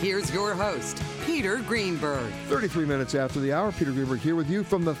again, here's your host, Peter Greenberg. 33 minutes after the hour, Peter Greenberg here with you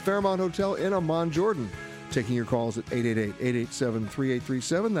from the Fairmont Hotel in Amman, Jordan. Taking your calls at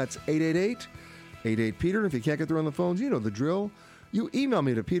 888-887-3837. That's 888-88-PETER. If you can't get through on the phones, you know the drill. You email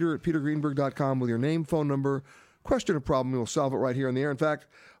me to peter@petergreenberg.com with your name, phone number, question or problem. We'll solve it right here on the air. In fact,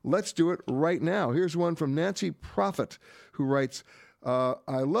 let's do it right now. Here's one from Nancy Prophet, who writes, I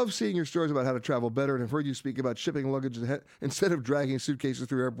love seeing your stories about how to travel better and have heard you speak about shipping luggage instead of dragging suitcases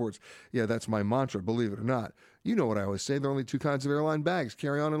through airports. Yeah, that's my mantra, believe it or not. You know what I always say. There are only two kinds of airline bags,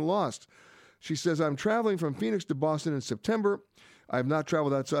 carry-on and lost. She says, I'm traveling from Phoenix to Boston in September. I have not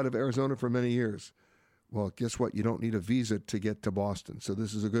traveled outside of Arizona for many years. Well, guess what? You don't need a visa to get to Boston, so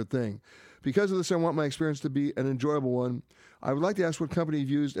this is a good thing. Because of this, I want my experience to be an enjoyable one. I would like to ask what company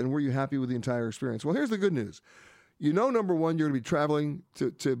you've used and were you happy with the entire experience? Well, here's the good news. You know, number one, you're going to be traveling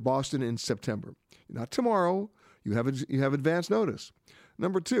to Boston in September. Not tomorrow. You have advance notice.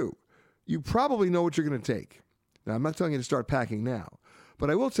 Number two, you probably know what you're going to take. Now, I'm not telling you to start packing now,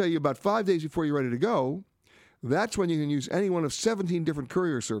 but I will tell you about 5 days before you're ready to go, that's when you can use any one of 17 different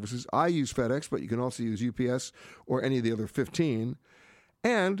courier services. I use FedEx, but you can also use UPS or any of the other 15.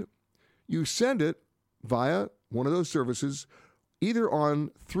 And you send it via one of those services, either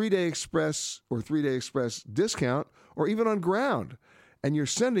on 3-day express or 3-day express discount, or even on ground. And you're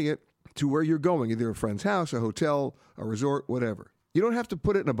sending it to where you're going, either a friend's house, a hotel, a resort, whatever. You don't have to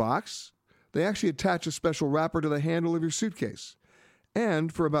put it in a box. They actually attach a special wrapper to the handle of your suitcase.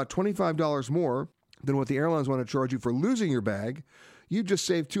 And for about $25 more than what the airlines want to charge you for losing your bag, you just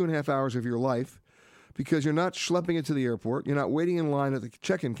saved 2.5 hours of your life because you're not schlepping it to the airport. You're not waiting in line at the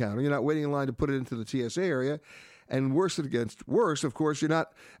check-in counter. You're not waiting in line to put it into the TSA area. And worse, of course, you're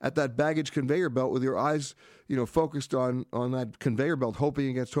not at that baggage conveyor belt with your eyes, focused on that conveyor belt, hoping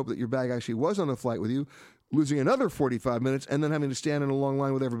against hope that your bag actually was on the flight with you, losing another 45 minutes, and then having to stand in a long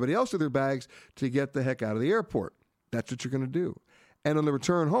line with everybody else with their bags to get the heck out of the airport. That's what you're going to do. And on the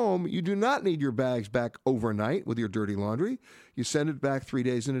return home, you do not need your bags back overnight with your dirty laundry. You send it back 3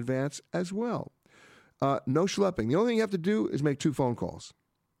 days in advance as well. No schlepping. The only thing you have to do is make 2 phone calls.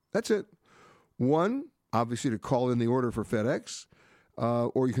 That's it. One, obviously to call in the order for FedEx,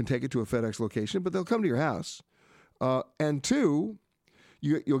 or you can take it to a FedEx location, but they'll come to your house. And 2,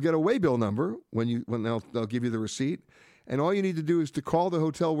 you'll get a waybill number when they'll give you the receipt. And all you need to do is to call the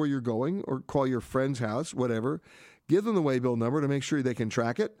hotel where you're going or call your friend's house, whatever. Give them the waybill number to make sure they can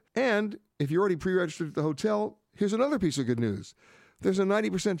track it. And if you're already pre-registered at the hotel, here's another piece of good news. There's a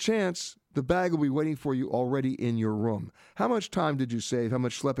 90% chance the bag will be waiting for you already in your room. How much time did you save? How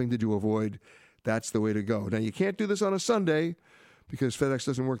much schlepping did you avoid? That's the way to go. Now, you can't do this on a Sunday because FedEx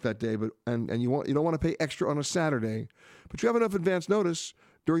doesn't work that day, and you don't want to pay extra on a Saturday. But you have enough advance notice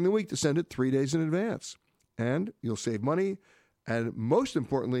during the week to send it 3 days in advance. And you'll save money, and most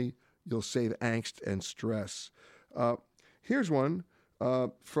importantly, you'll save angst and stress. Here's one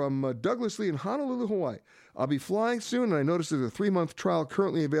from Douglas Lee in Honolulu, Hawaii. I'll be flying soon, and I noticed there's a 3-month trial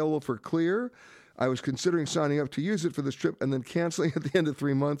currently available for Clear. I was considering signing up to use it for this trip and then canceling at the end of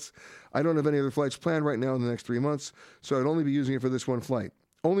 3 months. I don't have any other flights planned right now in the next 3 months, so I'd only be using it for this one flight.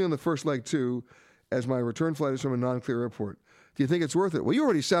 Only on the first leg, too, as my return flight is from a non-clear airport. Do you think it's worth it? Well, you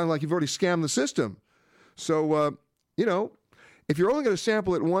already sound like you've already scammed the system. So, if you're only going to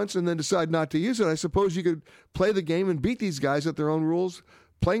sample it once and then decide not to use it, I suppose you could play the game and beat these guys at their own rules,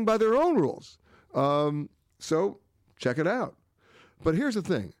 playing by their own rules. So check it out. But here's the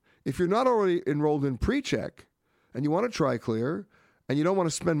thing. If you're not already enrolled in PreCheck and you want to try Clear and you don't want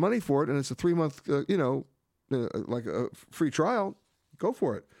to spend money for it and it's a 3-month, like a free trial, go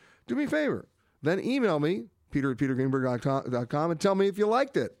for it. Do me a favor. Then email me, peter@petergreenberg.com, and tell me if you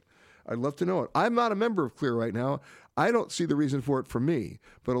liked it. I'd love to know it. I'm not a member of Clear right now. I don't see the reason for it for me,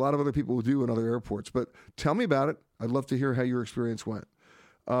 but a lot of other people do in other airports. But tell me about it. I'd love to hear how your experience went.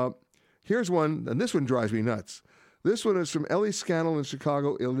 Here's one, and this one drives me nuts. This one is from Ellie Scannell in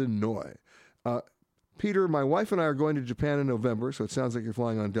Chicago, Illinois. Peter, my wife and I are going to Japan in November, so it sounds like you're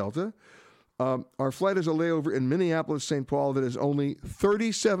flying on Delta. Our flight is a layover in Minneapolis, St. Paul that is only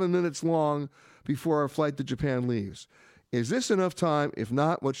 37 minutes long before our flight to Japan leaves. Is this enough time? If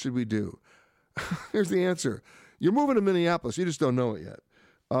not, what should we do? Here's the answer. You're moving to Minneapolis. You just don't know it yet.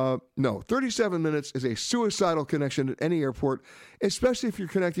 No, 37 minutes is a suicidal connection at any airport, especially if you're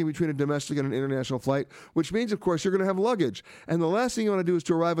connecting between a domestic and an international flight, which means, of course, you're going to have luggage. And the last thing you want to do is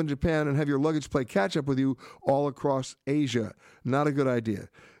to arrive in Japan and have your luggage play catch-up with you all across Asia. Not a good idea.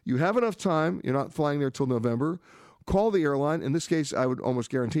 You have enough time. You're not flying there till November. Call the airline. In this case, I would almost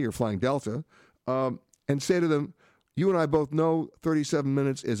guarantee you're flying Delta, and say to them, you and I both know 37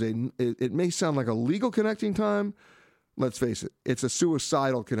 minutes is it may sound like a legal connecting time. Let's face it, it's a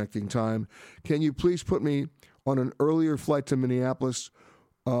suicidal connecting time. Can you please put me on an earlier flight to Minneapolis?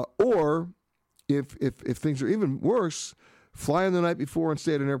 Or if things are even worse, fly in the night before and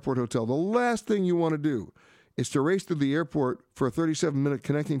stay at an airport hotel. The last thing you want to do is to race through the airport for a 37-minute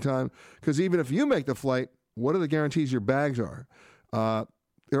connecting time, because even if you make the flight, what are the guarantees your bags are?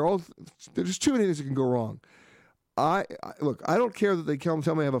 There's too many things that can go wrong. Look, I don't care that they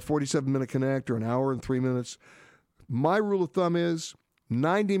tell me I have a 47-minute connect or an hour and 3 minutes. My rule of thumb is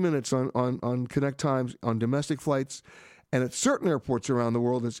 90 minutes on connect times on domestic flights, and at certain airports around the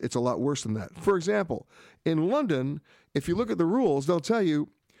world, it's a lot worse than that. For example, in London, if you look at the rules, they'll tell you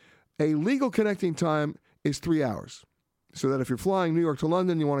a legal connecting time is 3 hours. So that if you're flying New York to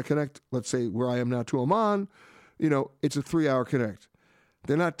London, you want to connect, let's say where I am now to Oman, it's a 3-hour connect.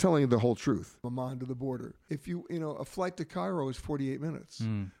 They're not telling you the whole truth. Oman to the border. If a flight to Cairo is 48 minutes.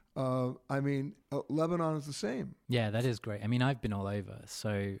 Lebanon is the same. Yeah, that is great. I mean, I've been all over. So,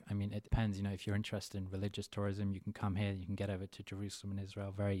 it depends. If you're interested in religious tourism, you can come here. You can get over to Jerusalem and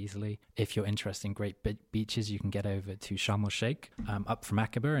Israel very easily. If you're interested in great beaches, you can get over to Sharm el-Sheikh, up from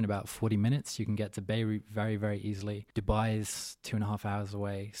Aqaba in about 40 minutes. You can get to Beirut very, very easily. Dubai is 2.5 hours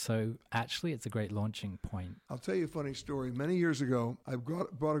away. So, actually, it's a great launching point. I'll tell you a funny story. Many years ago, I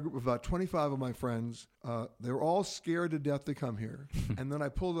brought a group of about 25 of my friends. They were all scared to death to come here. And then I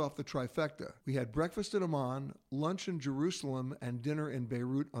pulled off the trifecta. We had breakfast in Amman, lunch in Jerusalem, and dinner in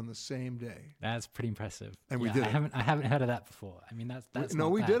Beirut on the same day. That's pretty impressive. And we did it. I haven't heard of that before. That's no,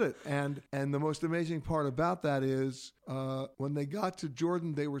 we bad. did it. And the most amazing part about that is when they got to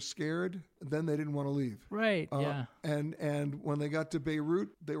Jordan, they were scared. Then they didn't want to leave. Right. Yeah. And when they got to Beirut,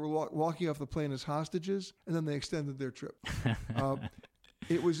 they were walking off the plane as hostages, and then they extended their trip.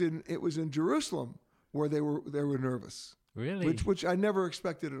 It was in Jerusalem where they were nervous. Really? Which I never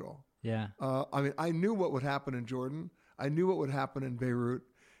expected at all. Yeah. I knew what would happen in Jordan. I knew what would happen in Beirut.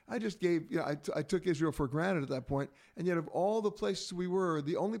 I just I took Israel for granted at that point. And yet of all the places we were,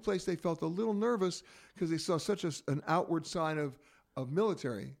 the only place they felt a little nervous because they saw such an outward sign of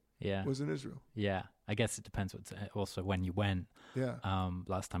military was in Israel. Yeah. I guess it depends also when you went. Yeah.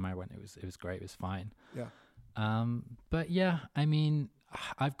 Last time I went, it was great. It was fine. Yeah. But yeah,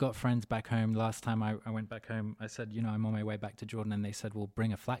 I've got friends back home. Last time I went back home, I said, I'm on my way back to Jordan, and they said, well,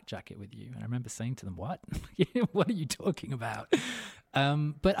 bring a flak jacket with you. And I remember saying to them, what? What are you talking about?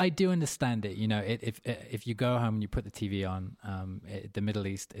 But I do understand it. If you go home and you put the TV on, the Middle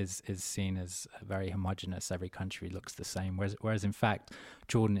East is seen as very homogenous. Every country looks the same. Whereas in fact,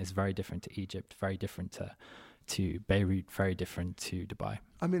 Jordan is very different to Egypt, very different to Beirut, very different to Dubai.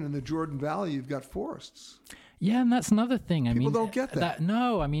 In the Jordan Valley, you've got forests. Yeah, and that's another thing. People don't get that.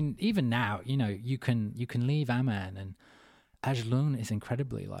 No, even now, you can leave Amman, and Ajloun is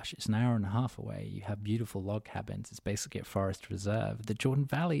incredibly lush. It's an hour and a half away. You have beautiful log cabins. It's basically a forest reserve. The Jordan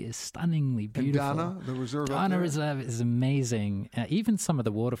Valley is stunningly beautiful. And Dana, the reserve Dana up there? Reserve is amazing. Even some of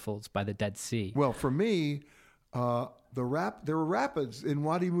the waterfalls by the Dead Sea. Well, for me, there were rapids in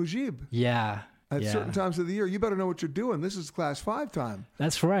Wadi Mujib. Yeah. At Yeah. certain times of the year, you better know what you're doing. This is class 5 time.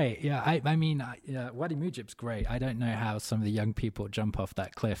 That's right. Yeah, I mean, Wadi Mujib's great. I don't know how some of the young people jump off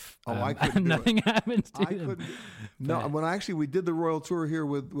that cliff. I couldn't and do nothing it. happens to I them. couldn't. No, when we did the royal tour here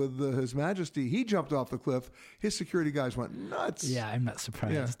with His Majesty, he jumped off the cliff. His security guys went nuts. Yeah, I'm not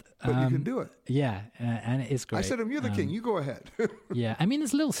surprised. Yeah, but you can do it. Yeah, and it is great. I said to him, "You're the king. You go ahead." Yeah, I mean,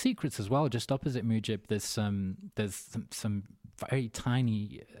 there's little secrets as well. Just opposite Mujib, there's some very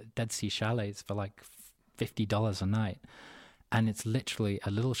tiny Dead Sea chalets for like $50 a night, and it's literally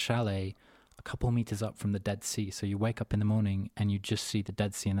a little chalet a couple meters up from the Dead Sea. So you wake up in the morning and you just see the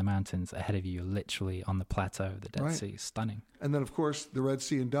Dead Sea in the mountains ahead of you. You're literally on the plateau of the Dead Sea. Stunning. And then, of course, the Red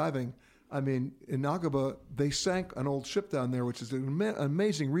Sea and diving. I mean, in Aqaba, they sank an old ship down there, which is an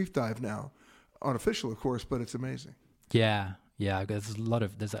amazing reef dive now. Artificial, of course, but it's amazing. Yeah. There's a lot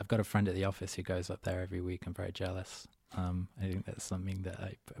of. I've got a friend at the office who goes up there every week. I'm very jealous. I think that's something that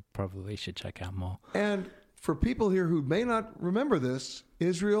I probably should check out more. And for people here who may not remember this,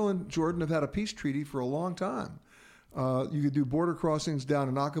 Israel and Jordan have had a peace treaty for a long time. You could do border crossings down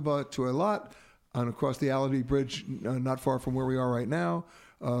in Aqaba to Eilat and across the Alabi Bridge, not far from where we are right now,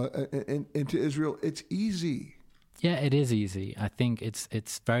 into Israel. It's easy. Yeah, it is easy. I think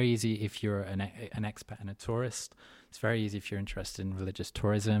it's very easy if you're an expat and a tourist. It's very easy if you're interested in religious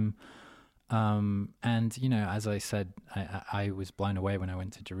tourism. And, you know, as I said, I was blown away when I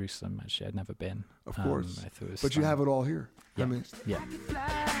went to Jerusalem. Actually, I'd never been. Of course. I thought it was but you have it all here. Yeah. I mean,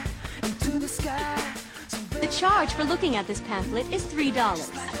 The charge for looking at this pamphlet is $3.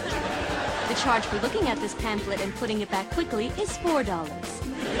 The charge for looking at this pamphlet and putting it back quickly is $4.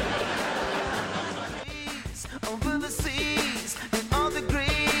 Over the seas and all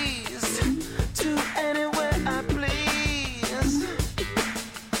degrees to anywhere I please.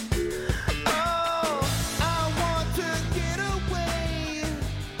 Oh, I want to get away.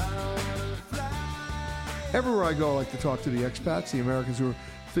 I want to fly. everywhere I go, I like to talk to the expats, the Americans who are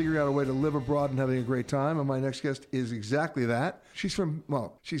figuring out a way to live abroad and having a great time. And my next guest is exactly that. She's from,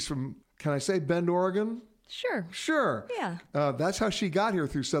 can I say Bend, Oregon? Sure. Sure. Yeah. That's how she got here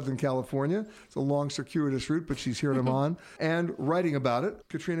through Southern California. It's a long, circuitous route, but she's here in Amman and writing about it.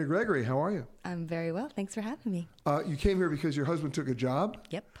 Katrina Gregory, how are you? I'm very well. Thanks for having me. You came here because your husband took a job?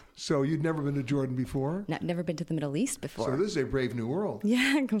 Yep. So you'd never been to Jordan before? Never been to the Middle East before. So this is a brave new world.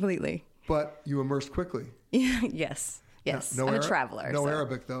 Yeah, completely. But you immersed quickly. Yes. Yes. No I'm a traveler. No so.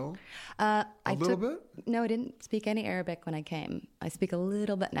 Arabic, though? A little bit? No, I didn't speak any Arabic when I came. I speak a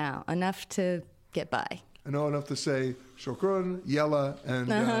little bit now, enough to get by. I know enough to say shukran, yella, and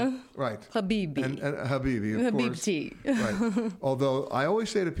right. Habibi. And Habibi, of course. Habibti. Right. Although I always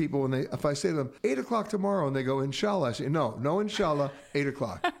say to people if I say to them 8 o'clock tomorrow, and they go inshallah, I say no inshallah, 8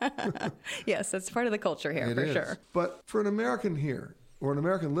 o'clock. Yes, that's part of the culture here It for is. sure. But for an American here, or an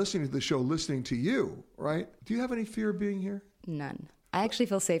American listening to the show, listening to you, right? Do you have any fear of being here? None. I actually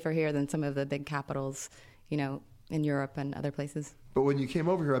feel safer here than some of the big capitals, in Europe and other places. But when you came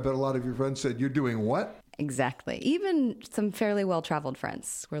over here, I bet a lot of your friends said, "You're doing what?" Exactly. Even some fairly well-traveled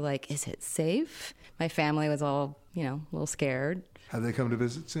friends were like, "Is it safe?" My family was all, a little scared. Have they come to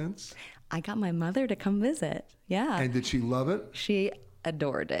visit since? I got my mother to come visit. Yeah. And did she love it? She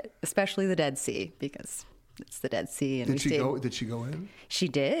adored it, especially the Dead Sea, because it's the Dead Sea. And Did she go in? She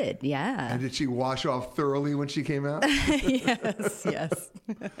did, yeah. And did she wash off thoroughly when she came out? Yes.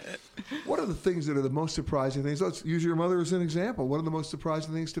 What are the things that are the most surprising things? Let's use your mother as an example. What are the most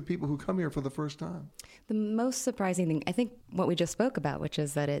surprising things to people who come here for the first time? The most surprising thing, I think what we just spoke about, which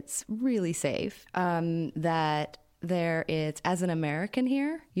is that it's really safe, that there is, as an American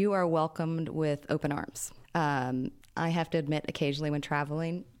here, you are welcomed with open arms. I have to admit, occasionally when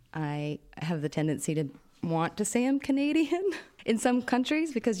traveling, I have the tendency to want to say I'm Canadian in some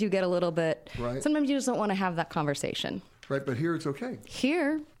countries because you get a little bit, sometimes you just don't want to have that conversation. Right, but here it's okay.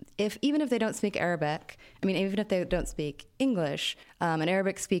 Here, even if they don't speak Arabic, even if they don't speak English, an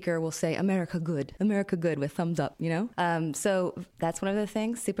Arabic speaker will say America good with thumbs up, So that's one of the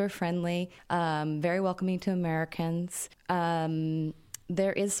things, super friendly, very welcoming to Americans.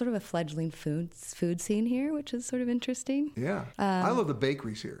 There is sort of a fledgling food scene here, which is sort of interesting. Yeah. I love the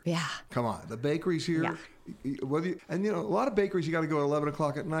bakeries here. Yeah. Come on. The bakeries here. Yeah. A lot of bakeries you got to go at 11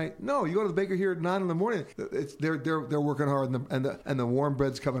 o'clock at night. No, you go to the bakery here at 9 in the morning. They're working hard and the warm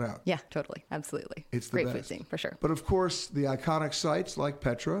bread's coming out. Yeah, totally. Absolutely. It's the great best. food scene, for sure. But of course, the iconic sites like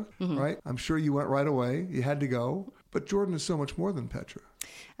Petra, right? I'm sure you went right away. You had to go. But Jordan is so much more than Petra.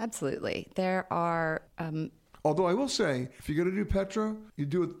 Absolutely. There are... Although I will say, if you're going to do Petra, you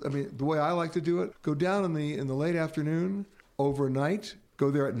do it, the way I like to do it, go down in the late afternoon, overnight, go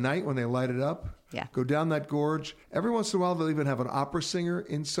there at night when they light it up, Yeah. Go down that gorge. Every once in a while, they'll even have an opera singer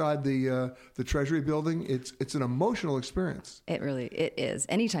inside the Treasury building. It's an emotional experience. It is.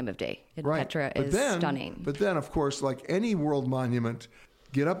 Any time of day. Right. Petra But is then, stunning. But then, of course, like any world monument,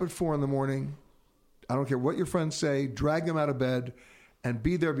 get up at 4 a.m. I don't care what your friends say. Drag them out of bed and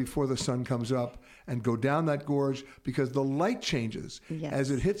be there before the sun comes up and go down that gorge because the light changes as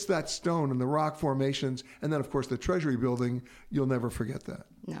it hits that stone and the rock formations. And then, of course, the Treasury building, you'll never forget that.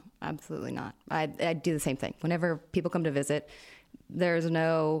 No, absolutely not. I do the same thing. Whenever people come to visit,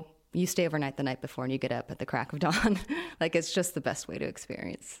 you stay overnight the night before and you get up at the crack of dawn. Like, it's just the best way to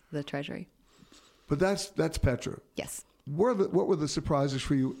experience the Treasury. But that's Petra. Yes. What were the surprises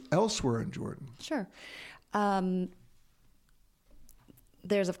for you elsewhere in Jordan? Sure.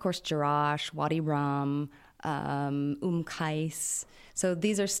 There's, of course, Jerash, Wadi Rum, Qais. So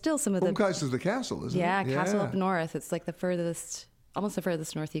these are still some of the... Qais is the castle, isn't it? Yeah, castle up north. It's like almost the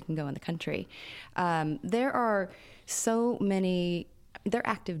furthest north you can go in the country. There are so many... They're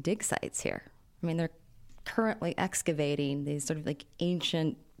active dig sites here. I mean, they're currently excavating these sort of like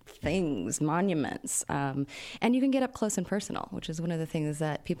ancient things, monuments. And you can get up close and personal, which is one of the things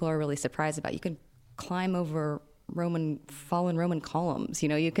that people are really surprised about. You can climb over fallen Roman columns.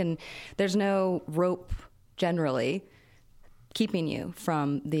 There's no rope generally keeping you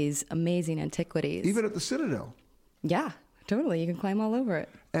from these amazing antiquities. Even at the Citadel. Yeah, totally. You can climb all over it.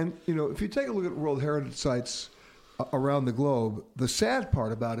 And, if you take a look at World Heritage Sites around the globe, the sad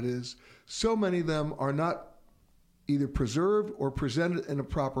part about it is so many of them are not either preserved or presented in a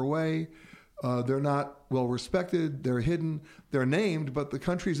proper way. They're not well respected. They're hidden. They're named, but the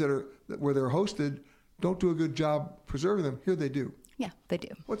countries where they're hosted don't do a good job preserving them. Here they do. Yeah, they do.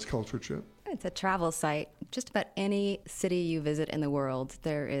 What's Culture Trip? It's a travel site. Just about any city you visit in the world,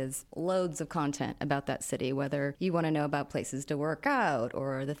 there is loads of content about that city, whether you want to know about places to work out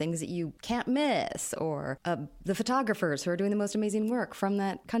or the things that you can't miss or the photographers who are doing the most amazing work from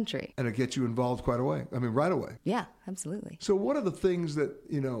that country. And it gets you involved right away. Yeah, absolutely. So what are the things that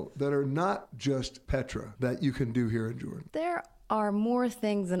are not just Petra that you can do here in Jordan? There are more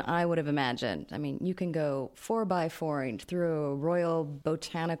things than I would have imagined. I mean, you can go 4x4ing through a Royal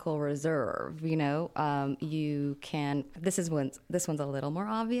Botanical Reserve, you can, this one's a little more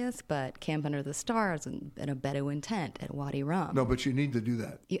obvious, but camp under the stars in a Bedouin tent at Wadi Rum. No, but you need to do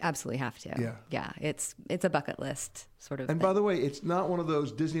that. You absolutely have to. Yeah. Yeah, it's a bucket list sort of And thing. by the way, it's not one of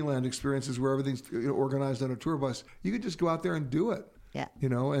those Disneyland experiences where everything's organized on a tour bus. You could just go out there and do it. Yeah.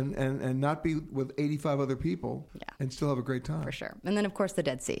 And not be with 85 other people and still have a great time. For sure. And then, of course, the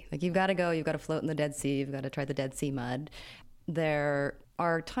Dead Sea. Like, you've got to go, you've got to float in the Dead Sea, you've got to try the Dead Sea mud. There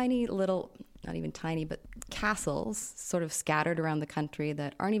are tiny little, not even tiny, but castles sort of scattered around the country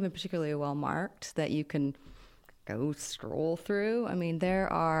that aren't even particularly well marked that you can go stroll through. I mean,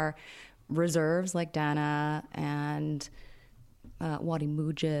 there are reserves like Dana and Wadi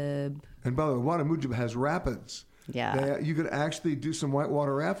Mujib. And by the way, Wadi Mujib has rapids. Yeah. You could actually do some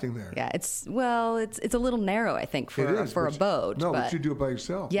whitewater rafting there. Yeah, it's a little narrow, I think, for a boat. No, but you do it by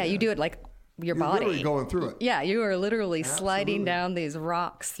yourself. Yeah, you do it like your body. You're literally going through it. Yeah, you are literally sliding down these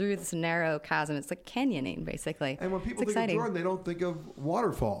rocks through this narrow chasm. It's like canyoning, basically. And when people think of Jordan, they don't think of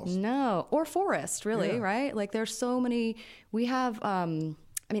waterfalls. No, or forest, really, right? Like, there's so many. We have,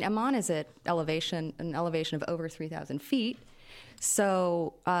 Amman is at an elevation of over 3,000 feet.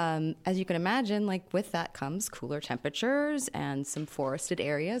 So, as you can imagine, like, with that comes cooler temperatures and some forested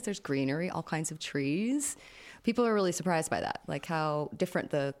areas. There's greenery, all kinds of trees. People are really surprised by that, like how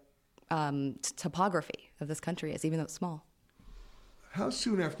different the topography of this country is, even though it's small. How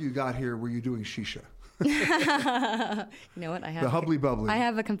soon after you got here were you doing shisha? You know what? The hubbly bubbly. I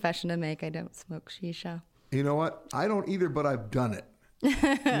have a confession to make. I don't smoke shisha. You know what? I don't either, but I've done it.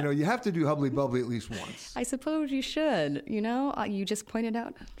 You have to do hubbly bubbly at least once. I suppose you should. You just pointed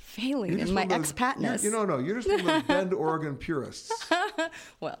out failing in my expatness. You're just one of those Bend, Oregon purists.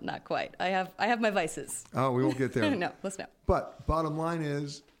 Well, not quite. I have my vices. Oh, we won't get there. No, let's not. But bottom line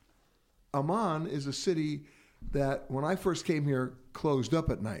is, Amman is a city that when I first came here closed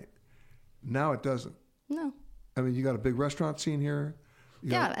up at night. Now it doesn't. No. I mean, you got a big restaurant scene here.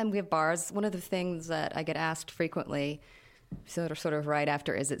 And we have bars. One of the things that I get asked frequently, sort of right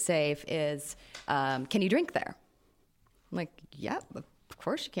after "Is it safe?" is, can you drink there? I'm like, yeah, of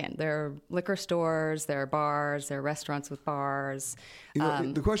course you can. There are liquor stores, there are bars, there are restaurants with bars.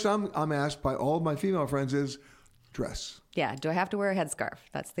 The question I'm asked by all of my female friends is, dress. Yeah, do I have to wear a headscarf?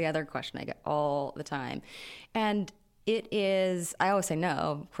 That's the other question I get all the time. And It is, I always say no.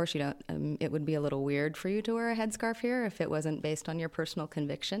 Of course you don't. It would be a little weird for you to wear a headscarf here if it wasn't based on your personal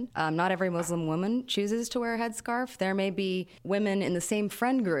conviction. Not every Muslim woman chooses to wear a headscarf. There may be women in the same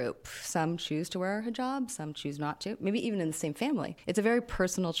friend group. Some choose to wear a hijab, some choose not to, maybe even in the same family. It's a very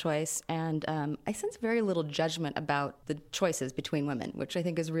personal choice, and I sense very little judgment about the choices between women, which I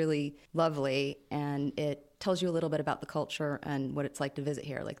think is really lovely, and it tells you a little bit about the culture and what it's like to visit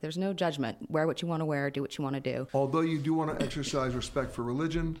here. Like, there's no judgment. Wear what you want to wear, do what you want to do. Although you do want to exercise respect for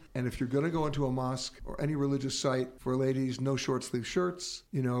religion, and if you're going to go into a mosque or any religious site, for ladies, no short sleeve shirts,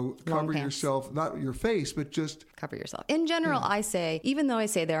 cover yourself, not your face, but just cover yourself. In general, I say, even though I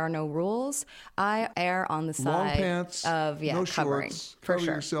say there are no rules, I err on the side long pants, of no covering. Shorts, for cover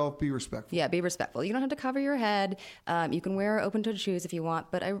sure. yourself, be respectful. Yeah, be respectful. You don't have to cover your head. You can wear open-toed shoes if you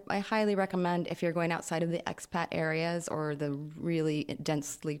want, but I highly recommend, if you're going outside of the expat areas or the really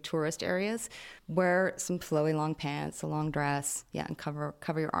densely tourist areas, wear some flowy long pants, a long dress, and cover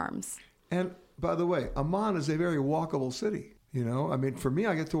your arms. And by the way, Amman is a very walkable city. For me,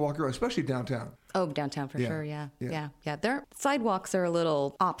 I get to walk around, especially downtown. Oh, downtown for sure, yeah. Their sidewalks are a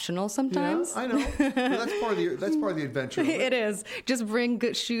little optional sometimes. Yeah, I know. But that's part of the adventure. It is. Just bring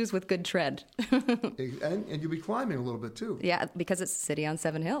good shoes with good tread. and you'll be climbing a little bit too. Yeah, because it's a city on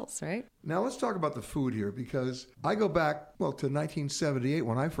 7 hills, right? Now let's talk about the food here, because I go back, to 1978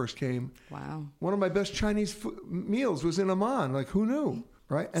 when I first came. Wow. One of my best Chinese meals was in Amman. Like, who knew?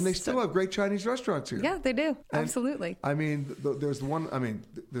 Right? And they still have great Chinese restaurants here. Yeah, they do. Absolutely. There's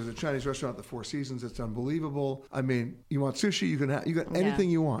there's a Chinese restaurant at the Four Seasons that's unbelievable. You want sushi, you got anything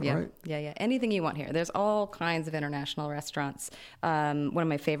you want, right? Yeah. Anything you want here. There's all kinds of international restaurants. One of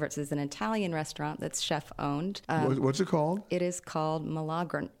my favorites is an Italian restaurant that's chef-owned. What's it called? It is called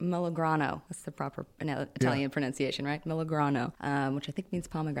Milagrano. That's the proper Italian pronunciation, right? Milagrano, which I think means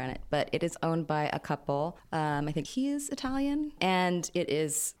pomegranate. But it is owned by a couple. I think he is Italian, and it is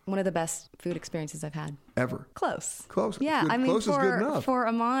one of the best food experiences I've had. Ever. Close. Yeah, close is good enough. For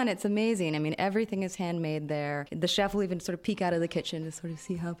Amman, it's amazing. Everything is handmade there. The chef will even sort of peek out of the kitchen to sort of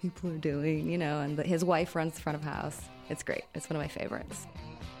see how people are doing, and his wife runs the front of house. It's great. It's one of my favorites.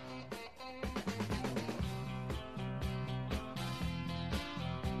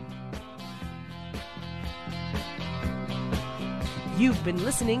 You've been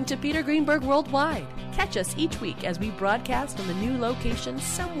listening to Peter Greenberg Worldwide. Catch us each week as we broadcast from a new location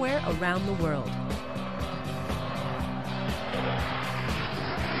somewhere around the world.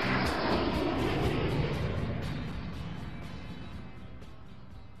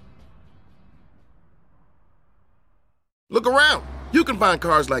 Look around. You can find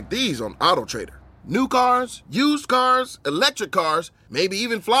cars like these on AutoTrader. New cars, used cars, electric cars, maybe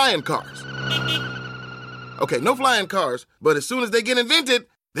even flying cars. Okay, no flying cars, but as soon as they get invented,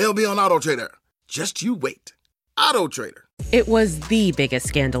 they'll be on AutoTrader. Just you wait. AutoTrader. It was the biggest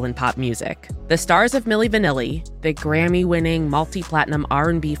scandal in pop music. The stars of Milli Vanilli, the Grammy-winning multi-platinum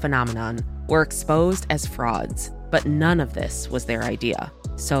R&B phenomenon, were exposed as frauds. But none of this was their idea.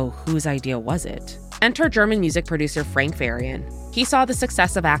 So whose idea was it? Enter German music producer Frank Farian. He saw the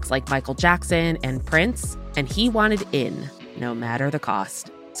success of acts like Michael Jackson and Prince, and he wanted in, no matter the cost.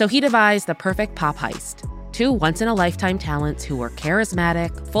 So he devised the perfect pop heist. Two once-in-a-lifetime talents who were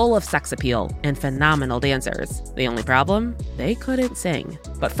charismatic, full of sex appeal, and phenomenal dancers. The only problem? They couldn't sing.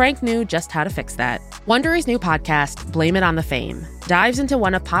 But Frank knew just how to fix that. Wondery's new podcast, Blame It on the Fame, dives into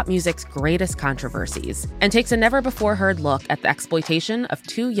one of pop music's greatest controversies and takes a never-before-heard look at the exploitation of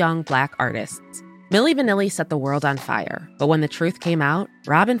two young Black artists. Milli Vanilli set the world on fire, but when the truth came out,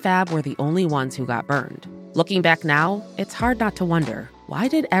 Rob and Fab were the only ones who got burned. Looking back now, it's hard not to wonder, why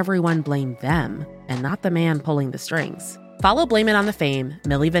did everyone blame them and not the man pulling the strings? Follow Blame It on the Fame,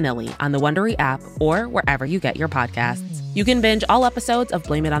 Milli Vanilli, on the Wondery app or wherever you get your podcasts. You can binge all episodes of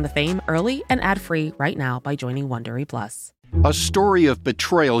Blame It on the Fame early and ad-free right now by joining Wondery Plus. A story of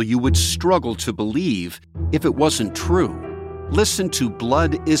betrayal you would struggle to believe if it wasn't true. Listen to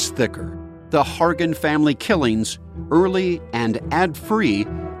Blood is Thicker, The Hargan Family Killings, early and ad-free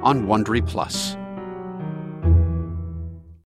on Wondery Plus.